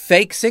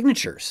 fake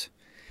signatures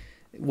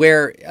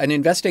where an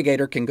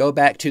investigator can go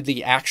back to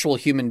the actual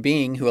human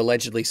being who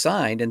allegedly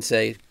signed and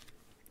say,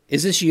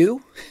 is this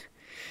you?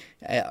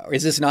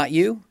 Is this not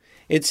you?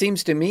 It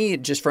seems to me,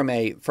 just from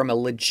a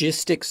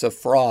logistics of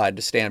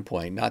fraud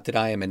standpoint, not that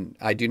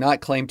I do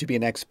not claim to be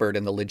an expert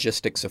in the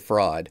logistics of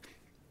fraud,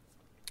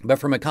 but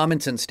from a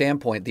common sense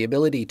standpoint, the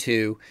ability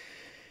to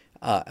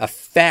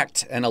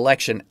affect an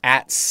election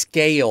at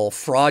scale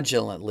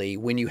fraudulently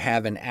when you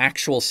have an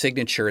actual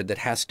signature that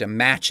has to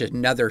match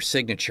another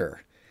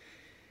signature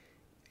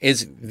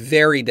is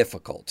very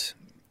difficult,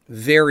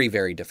 very,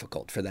 very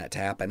difficult for that to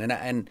happen.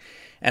 And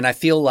I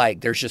feel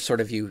like there's just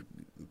sort of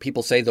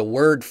people say the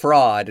word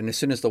fraud, and as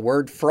soon as the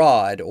word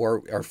fraud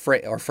or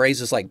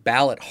phrases like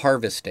ballot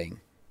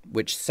harvesting,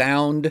 which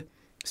sound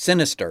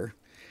sinister,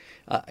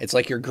 it's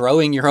like you're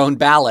growing your own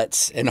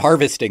ballots and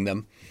harvesting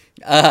them.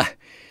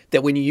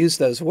 That when you use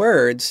those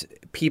words,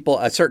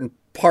 a certain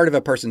part of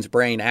a person's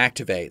brain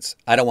activates.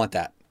 I don't want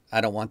that.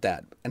 I don't want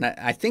that. And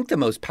I think the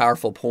most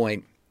powerful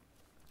point,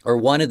 or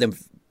one of the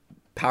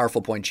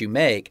powerful points you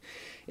make,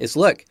 is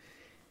look,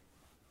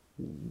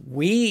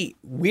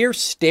 we're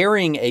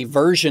staring a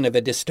version of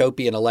a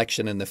dystopian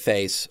election in the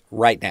face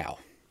right now.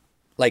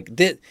 Like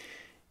this,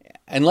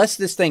 unless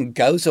this thing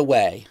goes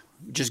away,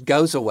 just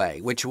goes away,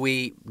 which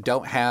we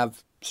don't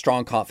have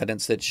strong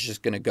confidence that it's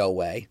just going to go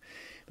away.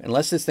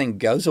 Unless this thing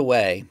goes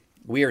away,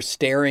 we are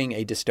staring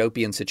a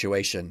dystopian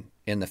situation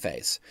in the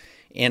face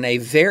in a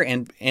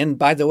and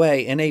by the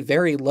way, in a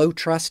very low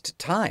trust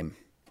time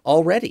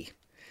already.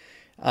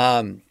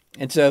 And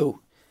so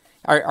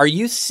are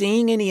you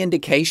seeing any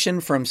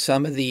indication from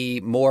some of the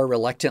more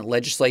reluctant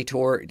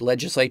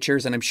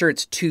legislatures? And I'm sure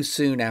it's too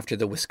soon after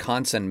the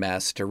Wisconsin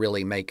mess to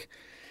really make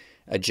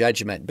a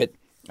judgment, but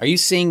are you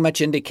seeing much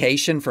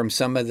indication from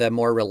some of the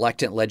more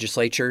reluctant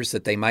legislatures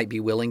that they might be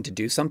willing to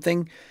do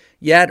something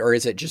yet, or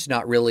is it just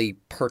not really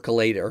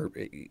percolated or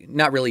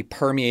not really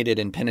permeated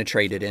and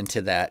penetrated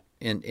into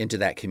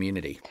that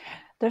community?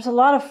 There's a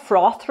lot of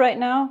froth right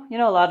now, a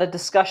lot of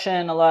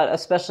discussion,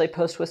 especially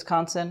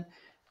post-Wisconsin.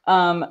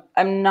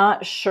 I'm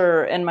not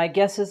sure, and my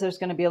guess is there's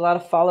going to be a lot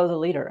of follow the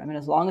leader. I mean,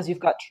 as long as you've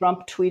got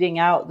Trump tweeting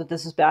out that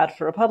this is bad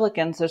for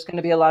Republicans, there's going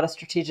to be a lot of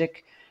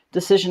strategic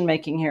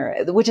decision-making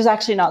here, which is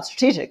actually not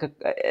strategic,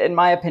 in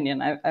my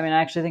opinion. I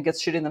actually think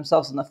it's shooting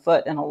themselves in the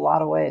foot in a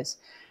lot of ways.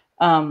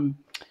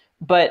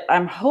 But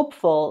I'm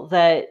hopeful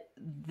that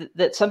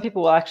that some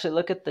people will actually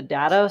look at the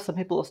data. Some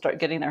people will start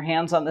getting their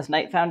hands on this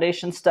Knight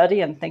Foundation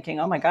study and thinking,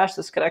 oh my gosh,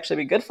 this could actually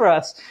be good for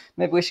us.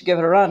 Maybe we should give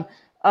it a run.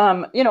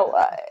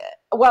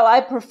 While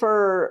I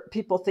prefer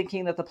people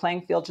thinking that the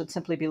playing field should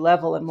simply be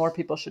level and more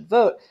people should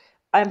vote,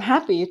 I'm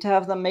happy to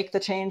have them make the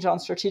change on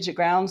strategic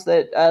grounds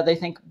that they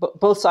think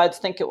both sides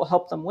think it will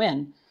help them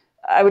win.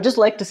 I would just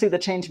like to see the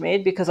change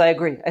made because I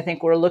agree. I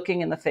think we're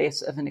looking in the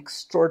face of an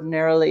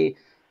extraordinarily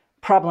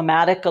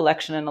problematic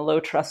election in a low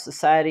trust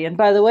society. And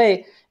by the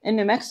way, in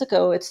New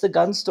Mexico, it's the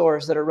gun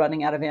stores that are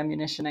running out of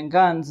ammunition and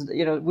guns.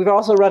 We've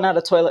also run out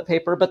of toilet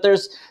paper, but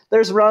there's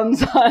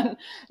runs on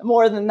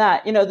more than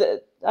that.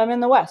 I'm in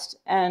the West,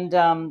 and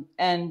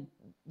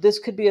this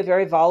could be a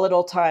very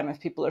volatile time if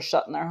people are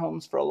shut in their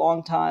homes for a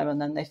long time and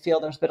then they feel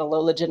there's been a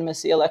low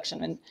legitimacy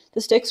election, and the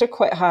stakes are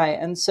quite high.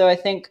 And so I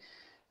think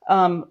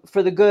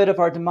for the good of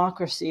our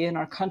democracy and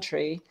our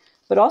country,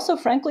 but also,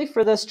 frankly,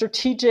 for the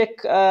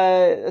strategic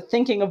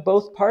thinking of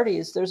both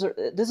parties,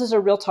 this is a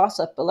real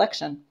toss-up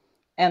election,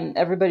 and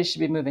everybody should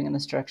be moving in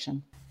this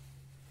direction.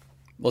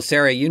 Well,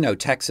 Sarah, you know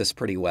Texas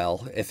pretty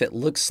well. If it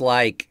looks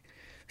like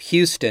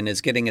Houston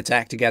is getting its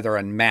act together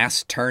on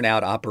mass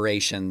turnout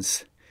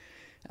operations,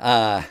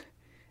 I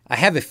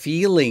have a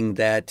feeling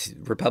that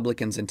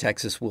Republicans in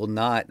Texas will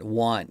not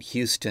want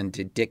Houston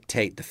to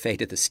dictate the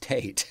fate of the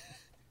state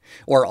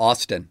or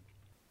Austin.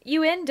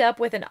 You end up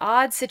with an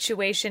odd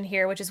situation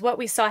here, which is what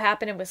we saw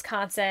happen in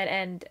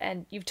Wisconsin.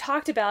 And you've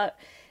talked about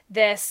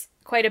this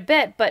quite a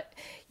bit, but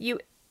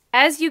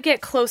as you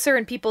get closer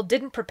and people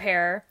didn't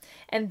prepare,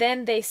 and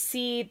then they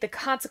see the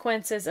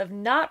consequences of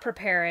not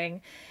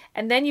preparing,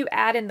 and then you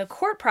add in the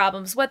court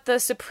problems, what the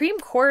Supreme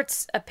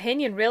Court's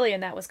opinion really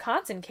in that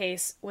Wisconsin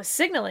case was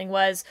signaling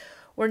was,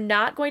 we're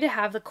not going to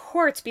have the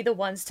courts be the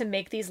ones to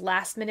make these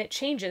last-minute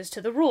changes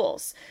to the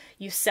rules.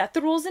 You set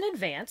the rules in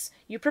advance,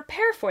 you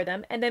prepare for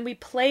them, and then we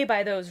play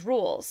by those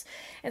rules.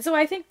 And so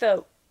I think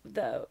the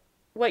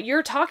what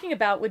you're talking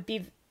about would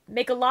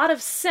make a lot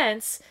of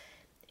sense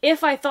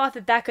if I thought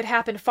that could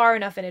happen far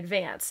enough in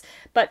advance.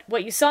 But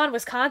what you saw in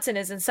Wisconsin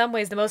is in some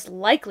ways the most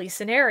likely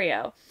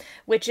scenario,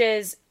 which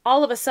is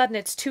all of a sudden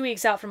it's 2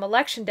 weeks out from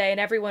Election Day and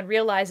everyone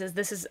realizes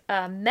this is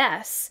a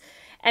mess,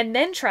 and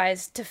then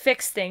tries to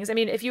fix things. I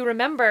mean, if you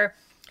remember,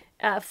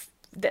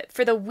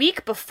 for the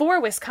week before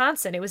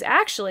Wisconsin, it was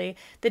actually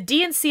the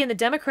DNC and the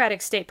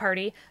Democratic State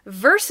Party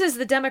versus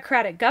the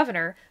Democratic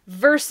governor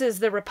versus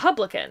the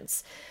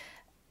Republicans.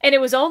 And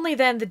it was only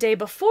then the day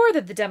before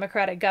that the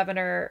Democratic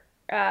governor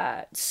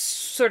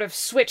sort of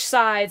switched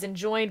sides and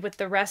joined with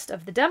the rest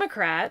of the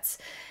Democrats.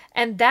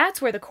 And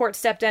that's where the court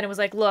stepped in and was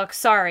like, look,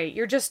 sorry,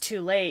 you're just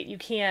too late. You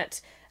can't...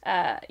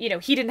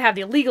 he didn't have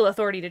the legal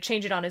authority to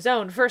change it on his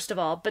own, first of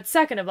all. But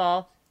second of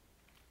all,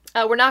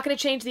 we're not going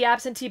to change the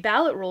absentee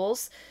ballot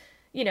rules,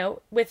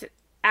 with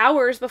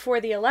hours before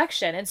the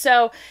election. And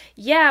so,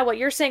 yeah, what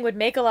you're saying would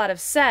make a lot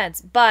of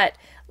sense. But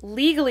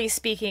legally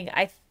speaking,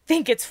 I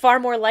think it's far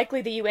more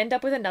likely that you end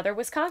up with another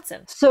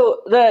Wisconsin.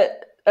 So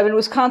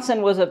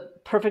Wisconsin was a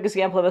perfect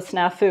example of a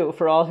snafu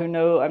for all who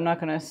know. I'm not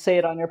going to say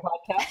it on your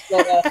podcast,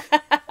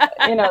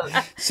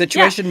 but,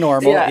 situation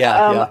normal.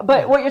 Yeah.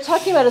 But what you're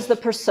talking about is the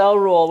Purcell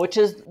rule, which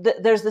is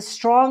there's this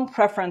strong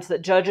preference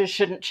that judges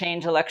shouldn't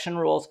change election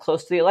rules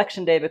close to the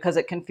election day because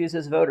it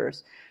confuses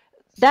voters.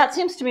 That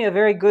seems to me a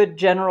very good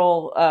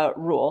general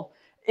rule.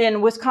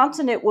 In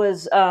Wisconsin, it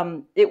was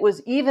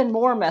even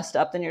more messed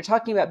up than you're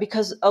talking about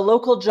because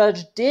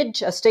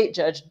a state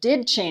judge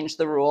did change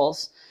the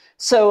rules.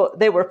 So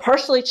they were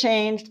partially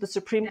changed. The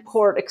Supreme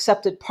Court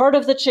accepted part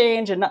of the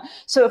change.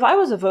 So if I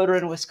was a voter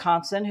in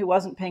Wisconsin who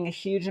wasn't paying a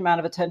huge amount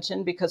of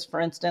attention because, for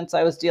instance,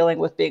 I was dealing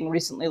with being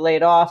recently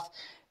laid off,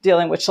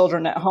 dealing with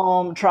children at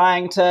home,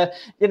 trying to,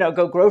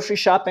 go grocery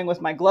shopping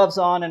with my gloves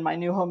on and my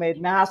new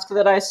homemade mask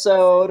that I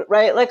sewed,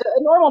 right? Like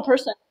a normal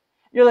person,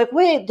 you're like,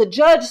 wait, the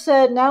judge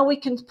said now we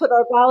can put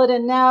our ballot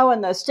in now,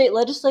 and the state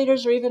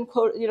legislators are even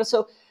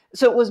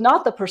So it was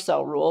not the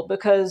Purcell rule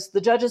because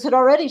the judges had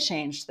already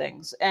changed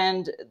things.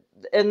 And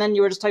then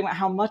you were just talking about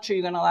how much are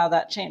you going to allow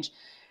that change?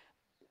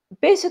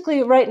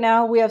 Basically, right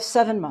now we have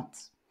 7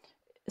 months.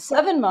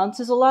 7 months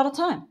is a lot of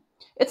time.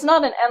 It's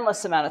not an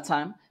endless amount of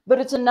time, but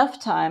it's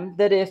enough time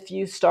that if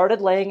you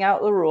started laying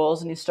out the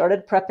rules and you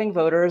started prepping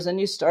voters and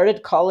you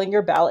started calling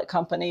your ballot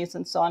companies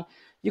and so on,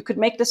 you could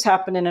make this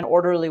happen in an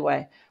orderly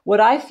way. What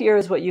I fear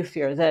is what you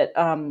fear, that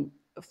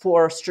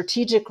for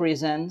strategic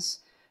reasons,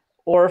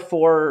 or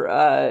for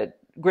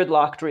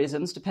gridlocked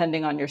reasons,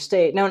 depending on your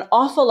state. Now, an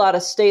awful lot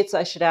of states,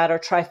 I should add, are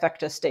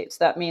trifecta states.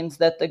 That means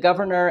that the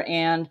governor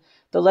and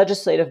the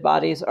legislative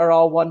bodies are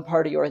all one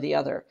party or the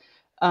other.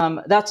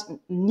 That's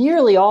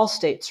nearly all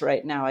states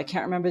right now. I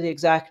can't remember the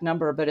exact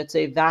number, but it's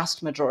a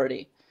vast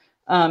majority.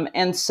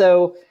 And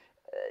so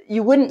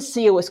you wouldn't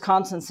see a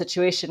Wisconsin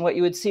situation. What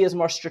you would see is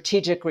more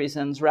strategic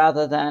reasons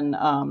rather than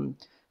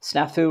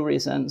snafu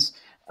reasons.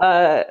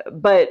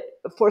 But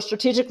for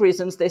strategic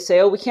reasons, they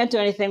say, oh, we can't do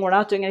anything. We're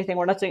not doing anything.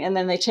 And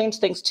then they change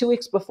things 2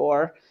 weeks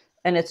before,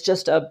 and it's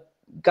just a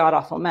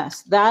god-awful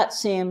mess. That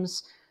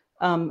seems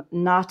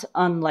not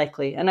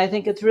unlikely. And I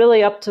think it's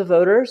really up to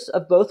voters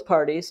of both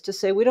parties to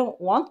say, we don't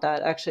want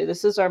that, actually.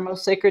 This is our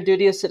most sacred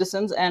duty as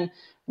citizens, and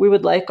we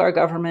would like our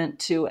government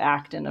to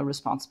act in a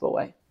responsible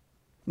way.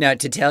 Now,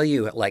 to tell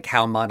you like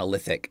how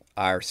monolithic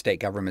our state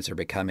governments are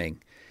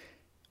becoming,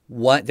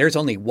 there's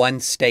only one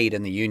state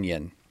in the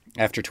union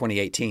after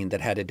 2018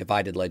 that had a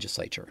divided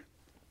legislature.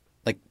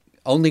 Like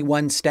only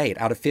one state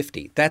out of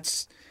 50.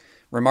 That's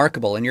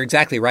remarkable. And you're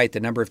exactly right. The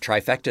number of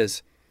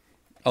trifectas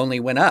only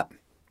went up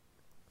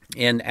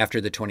after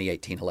the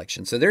 2018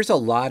 election. So there's a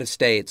lot of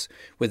states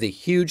with a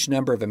huge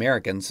number of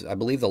Americans. I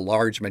believe the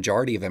large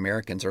majority of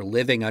Americans are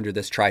living under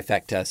this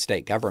trifecta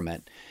state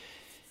government.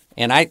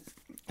 And I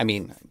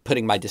mean,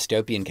 putting my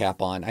dystopian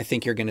cap on, I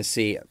think you're going to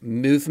see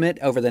movement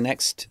over the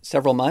next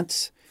several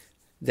months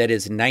that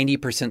is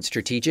 90%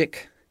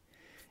 strategic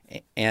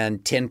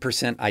and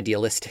 10%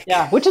 idealistic.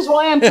 Yeah, which is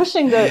why I'm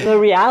pushing the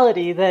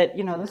reality that,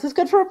 this is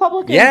good for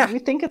Republicans. Yeah. We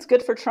think it's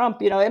good for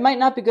Trump. It might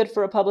not be good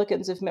for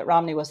Republicans if Mitt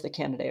Romney was the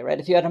candidate, right?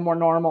 If you had a more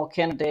normal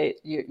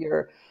candidate,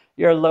 you're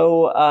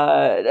low.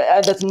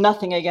 That's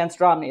nothing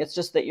against Romney. It's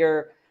just that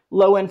your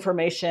low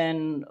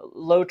information,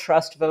 low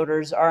trust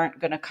voters aren't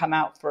going to come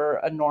out for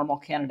a normal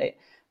candidate,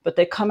 but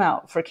they come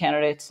out for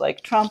candidates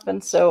like Trump.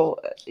 And so,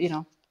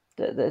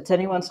 it's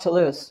anyone's to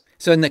lose.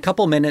 So in the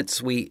couple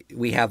minutes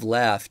we have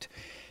left,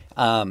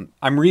 I'm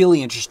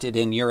really interested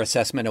in your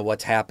assessment of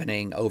what's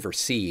happening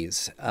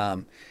overseas,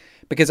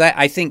 because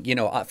I think,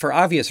 for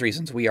obvious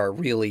reasons, we are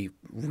really,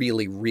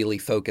 really, really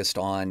focused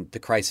on the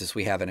crisis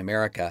we have in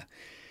America.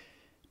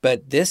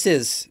 But this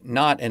is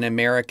not an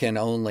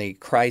American-only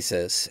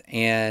crisis,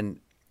 and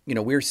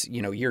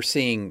you're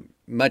seeing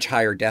much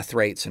higher death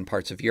rates in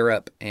parts of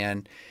Europe.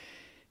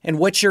 And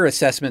what's your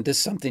assessment? This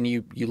is something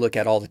you look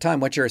at all the time.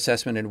 What's your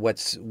assessment in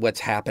what's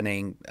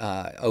happening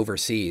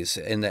overseas,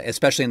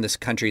 especially in these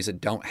countries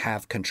that don't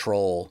have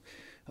control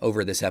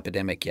over this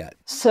epidemic yet?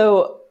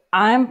 So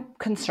I'm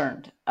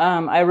concerned.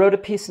 I wrote a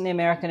piece in the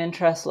American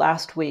Interest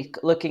last week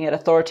looking at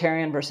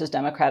authoritarian versus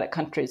democratic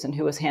countries and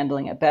who was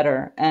handling it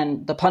better.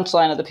 And the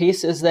punchline of the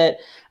piece is that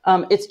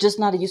it's just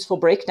not a useful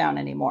breakdown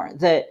anymore,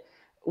 that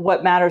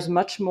what matters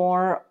much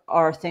more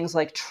are things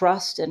like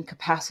trust and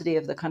capacity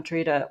of the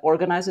country to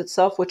organize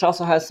itself, which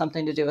also has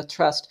something to do with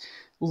trust.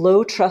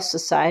 Low trust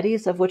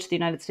societies, of which the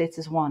United States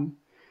is one,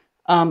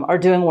 are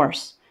doing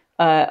worse.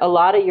 A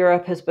lot of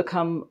Europe has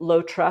become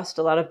low trust,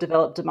 a lot of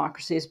developed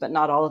democracies, but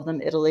not all of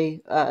them.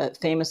 Italy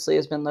famously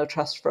has been low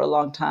trust for a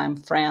long time.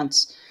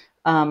 France.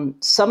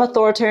 Some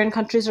authoritarian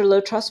countries are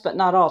low trust, but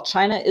not all.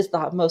 China is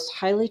the most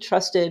highly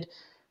trusted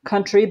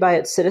country by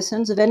its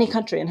citizens of any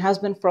country and has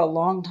been for a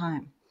long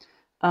time.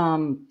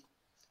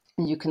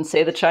 You can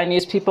say the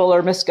Chinese people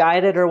are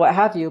misguided or what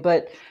have you,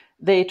 but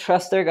they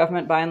trust their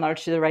government by and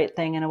large to do the right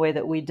thing in a way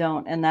that we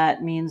don't. And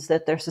that means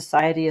that their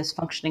society is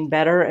functioning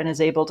better and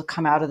is able to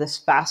come out of this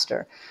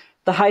faster.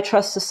 The high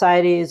trust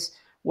societies,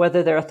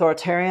 whether they're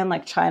authoritarian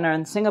like China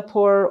and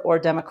Singapore or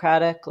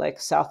democratic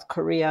like South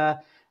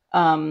Korea,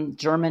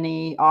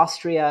 Germany,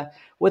 Austria,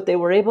 what they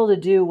were able to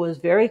do was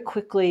very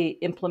quickly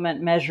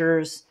implement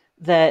measures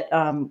that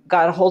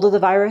got a hold of the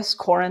virus,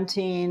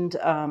 quarantined,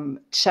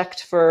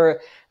 checked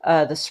for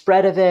the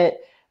spread of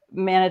it,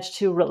 managed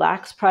to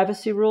relax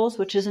privacy rules,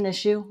 which is an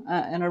issue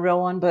and a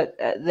real one, but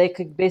they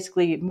could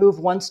basically move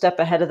one step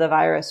ahead of the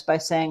virus by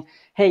saying,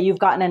 hey, you've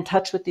gotten in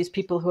touch with these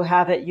people who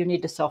have it, you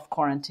need to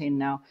self-quarantine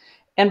now.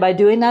 And by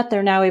doing that,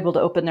 they're now able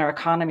to open their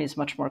economies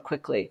much more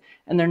quickly.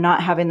 And they're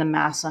not having the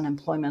mass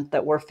unemployment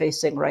that we're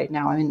facing right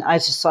now. I mean, I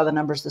just saw the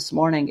numbers this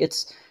morning.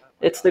 It's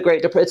the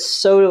Great Depression. It's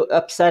so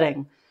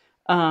upsetting.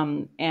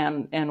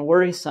 And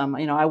worrisome.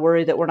 I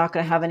worry that we're not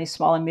going to have any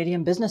small and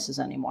medium businesses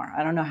anymore.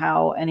 I don't know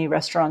how any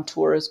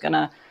restaurateur is going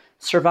to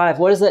survive.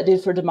 What does that do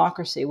for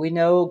democracy? We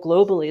know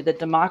globally that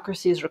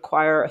democracies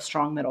require a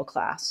strong middle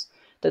class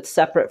that's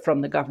separate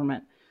from the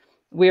government.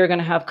 We are going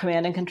to have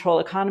command and control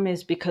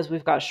economies because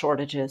we've got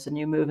shortages, and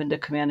you move into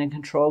command and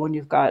control when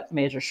you've got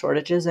major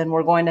shortages. And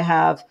we're going to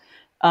have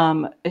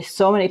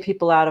so many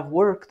people out of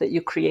work that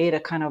you create a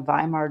kind of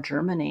Weimar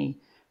Germany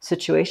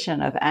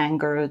situation of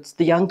anger.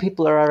 The young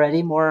people are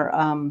already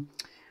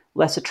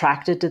less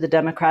attracted to the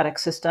democratic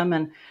system.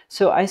 And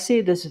so I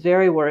see this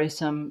very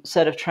worrisome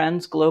set of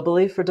trends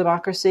globally for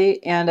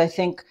democracy. And I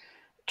think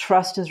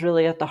trust is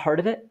really at the heart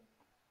of it.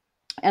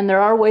 And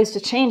there are ways to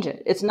change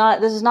it. This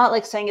is not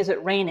like saying, is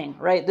it raining,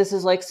 right? This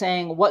is like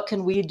saying, what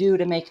can we do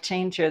to make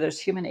change here?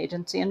 There's human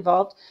agency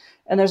involved.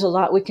 And there's a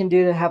lot we can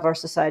do to have our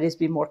societies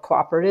be more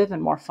cooperative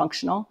and more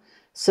functional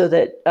so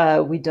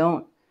that we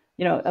don't,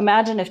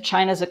 imagine if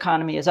China's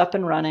economy is up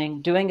and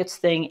running, doing its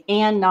thing,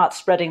 and not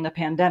spreading the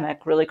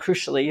pandemic. Really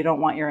crucially, you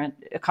don't want your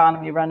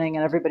economy running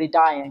and everybody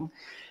dying.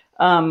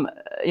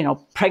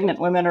 Pregnant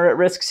women are at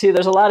risk too.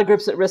 There's a lot of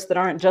groups at risk that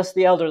aren't just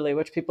the elderly,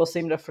 which people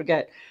seem to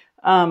forget.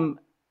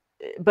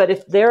 But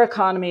if their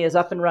economy is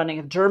up and running,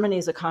 if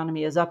Germany's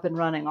economy is up and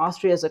running,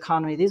 Austria's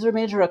economy, these are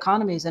major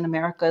economies, and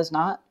America is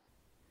not.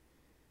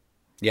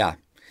 Yeah.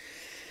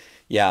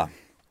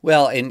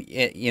 Well, and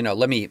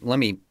let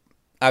me.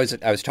 I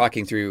was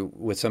talking through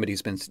with somebody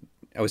who's been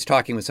I was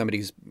talking with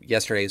somebody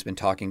yesterday who's been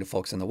talking to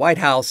folks in the White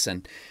House,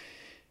 and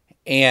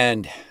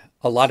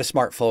a lot of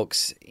smart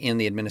folks in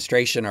the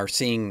administration are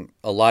seeing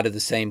a lot of the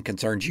same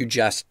concerns you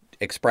just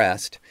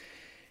expressed.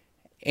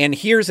 And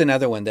here's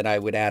another one that I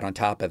would add on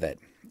top of it.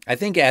 I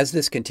think as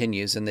this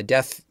continues, and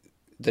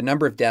the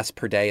number of deaths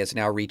per day is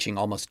now reaching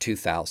almost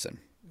 2,000,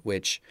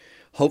 which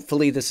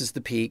hopefully this is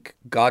the peak.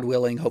 God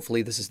willing,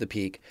 hopefully this is the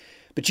peak.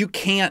 But you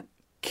can't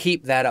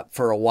keep that up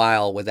for a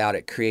while without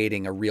it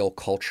creating a real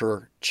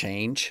culture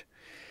change.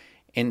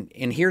 And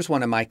here's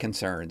one of my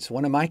concerns.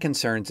 One of my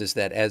concerns is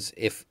that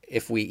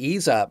if we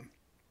ease up,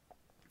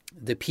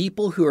 the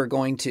people who are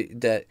going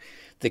to,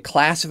 the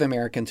class of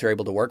Americans who are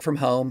able to work from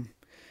home,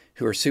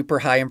 who are super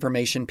high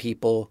information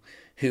people,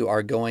 who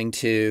are going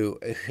to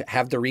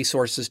have the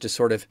resources to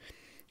sort of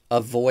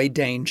avoid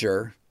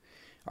danger,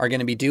 are going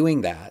to be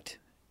doing that.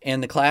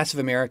 And the class of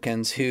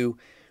Americans who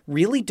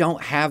really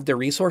don't have the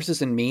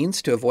resources and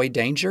means to avoid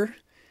danger,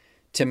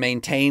 to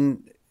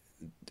maintain,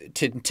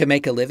 to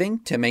make a living,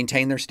 to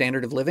maintain their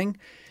standard of living,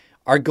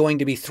 are going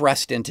to be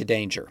thrust into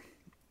danger.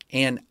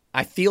 And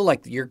I feel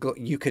like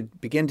you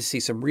could begin to see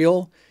some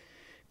real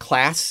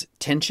class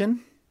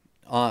tension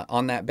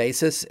on that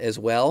basis as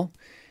well.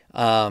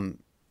 I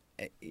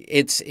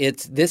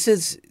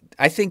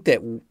think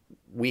that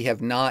we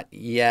have not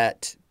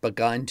yet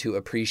begun to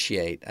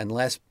appreciate,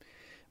 unless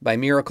by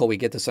miracle we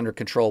get this under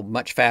control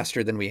much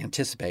faster than we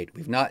anticipate.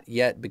 We've not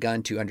yet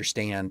begun to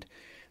understand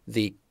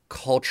the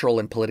cultural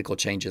and political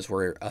changes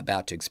we're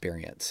about to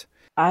experience.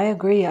 I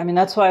agree. I mean,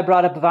 that's why I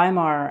brought up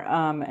Weimar.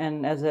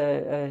 And as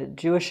a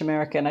Jewish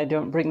American, I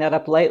don't bring that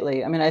up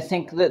lightly. I mean, I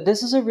think that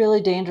this is a really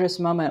dangerous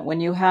moment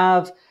when you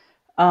have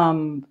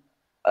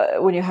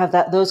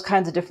those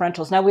kinds of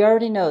differentials. Now, we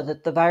already know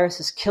that the virus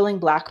is killing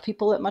Black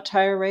people at much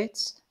higher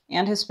rates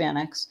and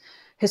Hispanics.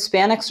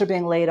 Hispanics are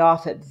being laid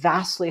off at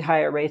vastly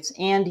higher rates,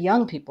 and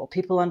young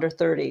people under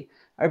 30,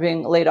 are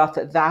being laid off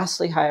at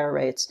vastly higher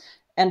rates.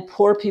 And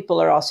poor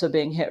people are also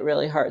being hit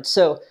really hard.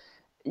 So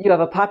you have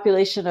a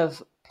population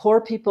of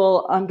poor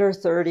people under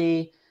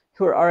 30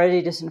 who are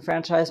already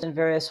disenfranchised in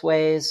various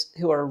ways,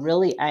 who are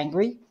really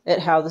angry at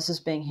how this is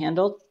being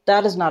handled.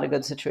 That is not a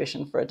good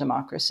situation for a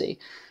democracy.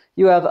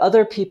 You have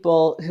other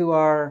people who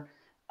are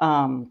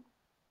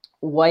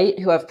white,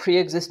 who have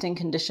pre-existing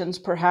conditions,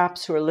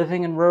 perhaps, who are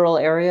living in rural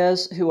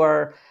areas, who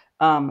are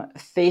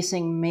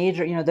facing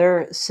major,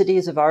 their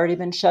cities have already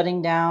been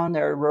shutting down,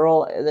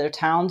 their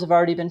towns have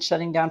already been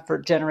shutting down for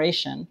a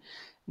generation.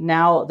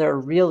 Now they're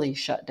really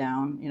shut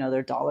down.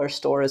 Their dollar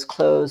store is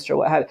closed or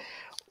what have you.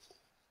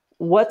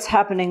 What's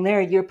happening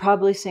there? You're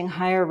probably seeing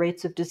higher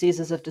rates of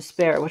diseases of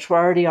despair, which were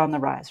already on the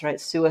rise, right?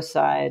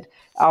 Suicide,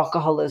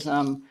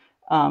 alcoholism,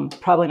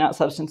 probably not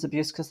substance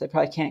abuse because they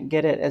probably can't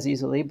get it as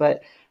easily.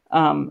 But,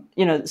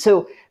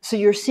 so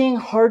you're seeing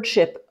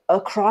hardship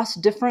across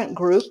different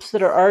groups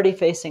that are already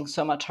facing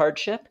so much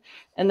hardship.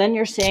 And then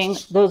you're seeing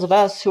those of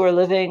us who are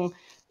living,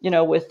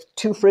 with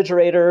 2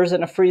 refrigerators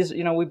and a freezer.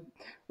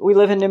 We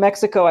live in New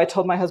Mexico. I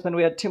told my husband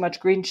we had too much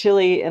green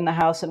chili in the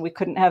house and we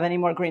couldn't have any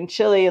more green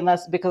chili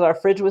unless because our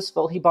fridge was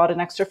full. He bought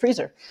an extra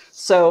freezer.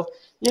 So,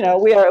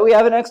 we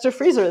have an extra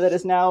freezer that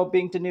is now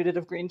being denuded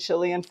of green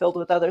chili and filled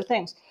with other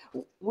things.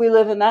 We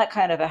live in that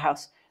kind of a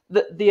house.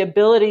 The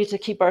ability to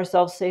keep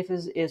ourselves safe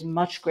is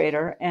much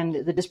greater,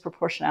 and the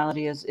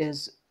disproportionality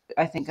is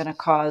I think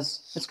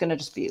it's going to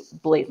just be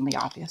blatantly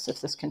obvious if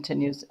this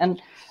continues.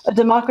 And a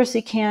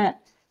democracy can't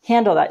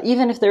handle that,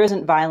 even if there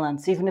isn't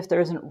violence, even if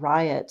there isn't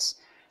riots.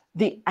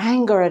 The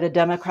anger at a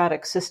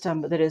democratic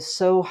system that is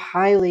so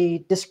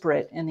highly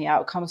disparate in the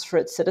outcomes for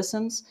its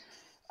citizens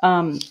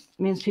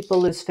means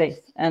people lose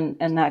faith. And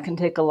that can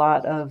take a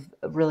lot of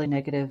really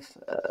negative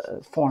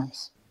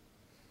forms.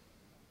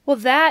 Well,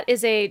 that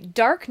is a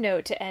dark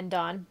note to end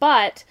on,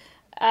 but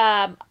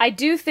I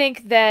do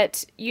think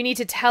that you need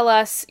to tell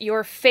us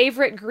your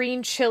favorite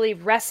green chili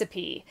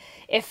recipe.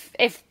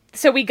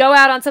 So we go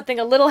out on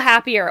something a little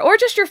happier, or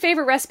just your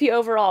favorite recipe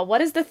overall.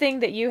 What is the thing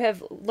that you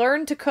have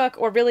learned to cook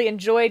or really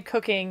enjoyed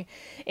cooking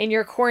in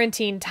your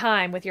quarantine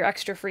time with your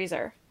extra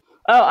freezer?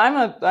 Oh,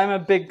 I'm a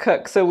big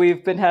cook. So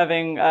we've been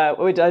having,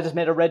 I just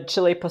made a red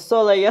chili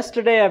pozole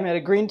yesterday. I made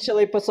a green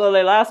chili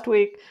pozole last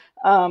week.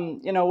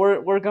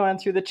 We're going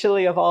through the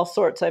chili of all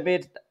sorts. I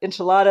made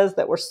enchiladas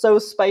that were so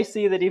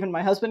spicy that even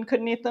my husband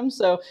couldn't eat them.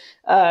 So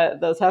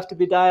those have to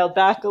be dialed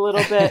back a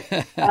little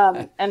bit.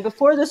 And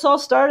before this all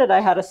started,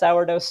 I had a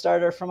sourdough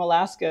starter from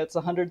Alaska. It's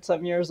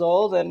 100-some years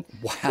old. And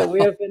wow. So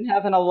we have been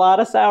having a lot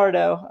of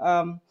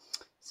sourdough.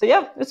 So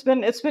yeah,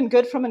 it's been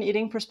good from an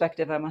eating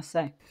perspective, I must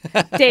say.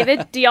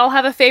 David, do y'all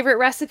have a favorite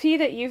recipe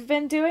that you've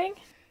been doing?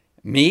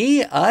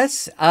 Me?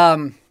 Us?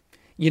 I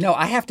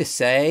have to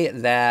say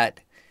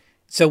that,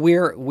 so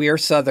we're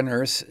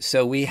Southerners,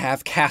 so we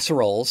have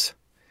casseroles,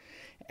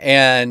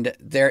 and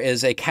there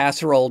is a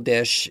casserole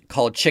dish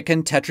called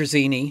chicken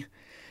tetrazzini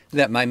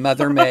that my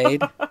mother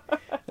made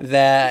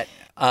that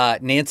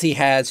Nancy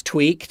has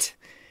tweaked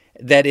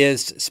that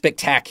is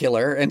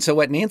spectacular. And so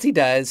what Nancy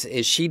does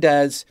is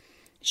she'll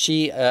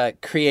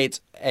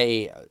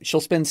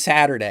spend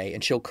Saturday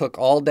and she'll cook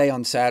all day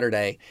on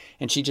Saturday,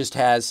 and she just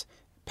has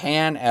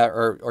pan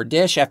or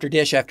dish after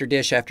dish after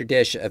dish after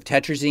dish of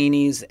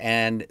tetrazzinis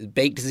and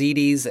baked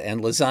ziti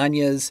and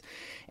lasagnas.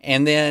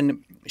 And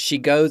then she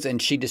goes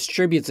and she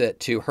distributes it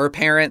to her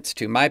parents,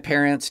 to my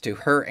parents, to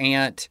her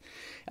aunt.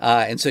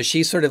 And so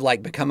she's sort of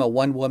like become a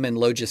one-woman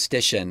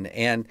logistician.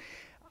 And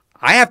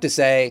I have to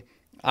say,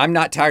 I'm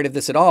not tired of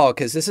this at all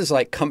because this is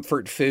like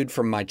comfort food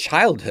from my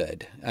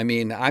childhood. I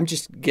mean, I'm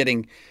just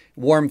getting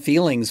warm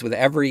feelings with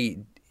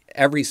every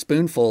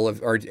spoonful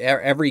of or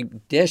every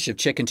dish of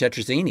chicken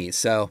tetrazzini.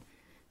 So,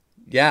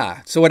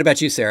 yeah. So what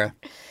about you, Sarah?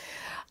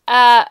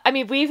 I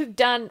mean, we've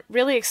done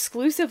really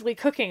exclusively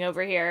cooking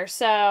over here.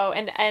 So,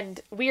 and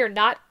we are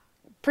not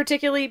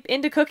particularly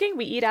into cooking.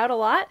 We eat out a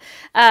lot,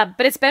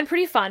 but it's been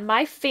pretty fun.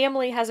 My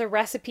family has a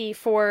recipe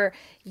for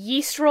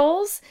yeast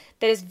rolls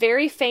that is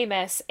very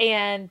famous.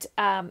 And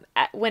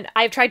when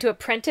I've tried to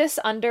apprentice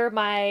under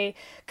my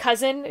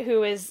cousin,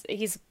 he's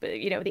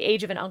the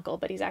age of an uncle,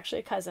 but he's actually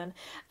a cousin.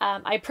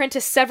 I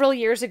apprenticed several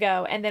years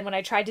ago. And then when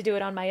I tried to do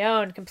it on my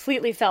own,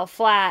 completely fell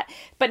flat.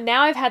 But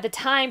now I've had the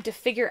time to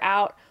figure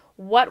out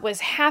what was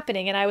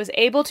happening, and I was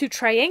able to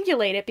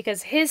triangulate it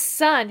because his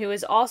son, who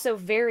is also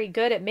very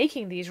good at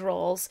making these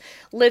rolls,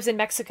 lives in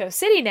Mexico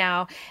City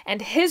now,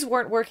 and his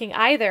weren't working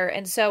either.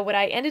 And so what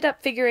I ended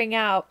up figuring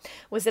out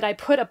was that I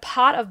put a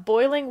pot of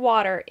boiling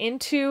water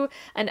into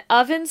an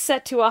oven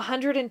set to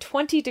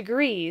 120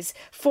 degrees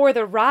for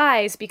the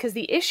rise, because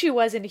the issue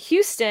was in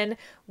Houston,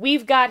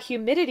 we've got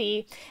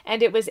humidity,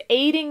 and it was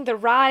aiding the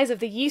rise of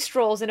the yeast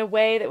rolls in a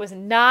way that was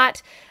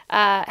not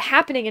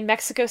happening in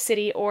Mexico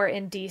City or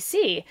in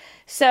DC.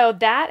 So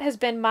that has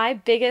been my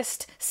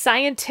biggest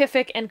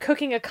scientific and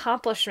cooking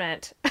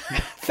accomplishment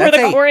for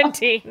the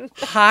quarantine.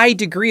 High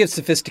degree of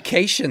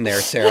sophistication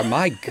there, Sarah.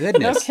 My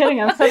goodness. No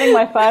kidding. I'm sending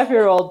my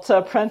 5-year-old to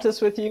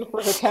apprentice with you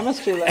for the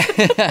chemistry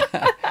lesson.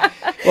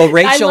 Well,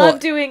 Rachel, I love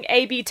doing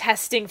A/B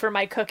testing for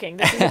my cooking.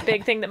 This is a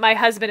big thing that my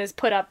husband has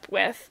put up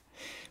with.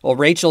 Well,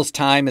 Rachel's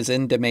time is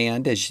in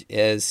demand, as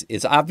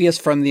is obvious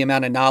from the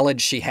amount of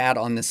knowledge she had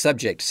on the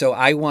subject. So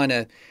I want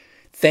to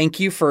thank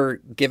you for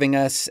giving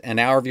us an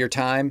hour of your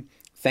time.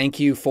 Thank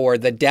you for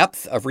the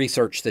depth of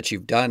research that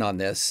you've done on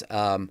this.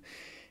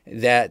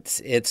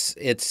 That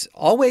it's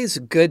always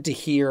good to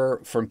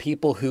hear from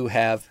people who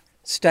have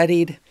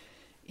studied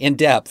in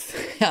depth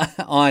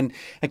on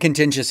a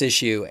contentious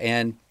issue,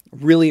 and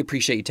really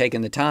appreciate you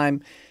taking the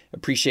time.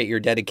 Appreciate your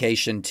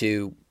dedication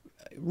to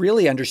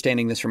really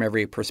understanding this from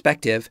every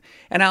perspective.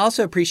 And I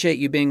also appreciate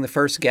you being the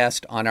first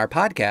guest on our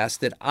podcast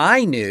that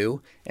I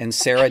knew and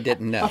Sarah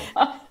didn't know.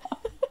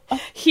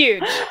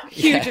 Huge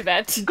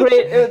event.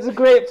 Great. It was a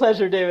great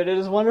pleasure, David. It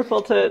was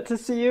wonderful to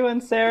see you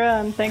and Sarah,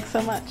 and thanks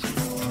so much.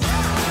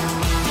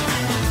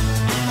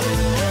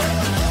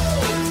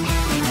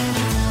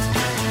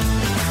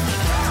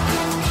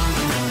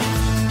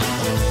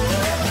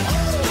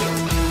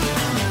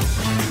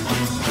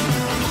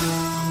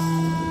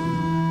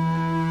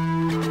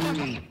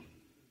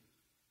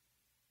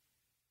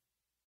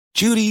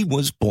 Judy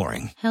was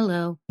boring.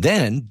 Hello.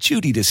 Then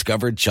Judy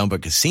discovered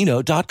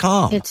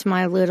ChumbaCasino.com. It's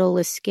my little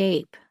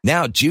escape.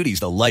 Now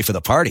Judy's the life of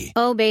the party.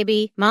 Oh,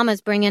 baby,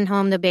 mama's bringing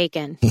home the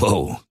bacon.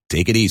 Whoa,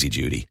 take it easy,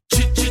 Judy.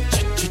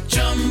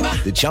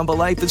 The Chumba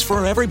life is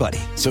for everybody.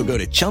 So go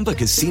to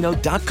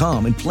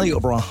ChumbaCasino.com and play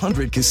over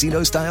 100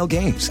 casino-style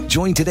games.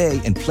 Join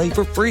today and play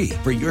for free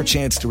for your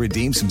chance to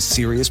redeem some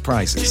serious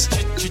prizes.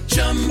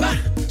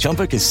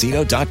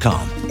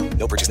 ChumbaCasino.com.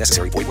 No purchase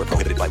necessary. Void where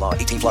prohibited by law.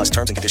 18+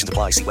 terms and conditions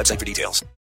apply. See website for details.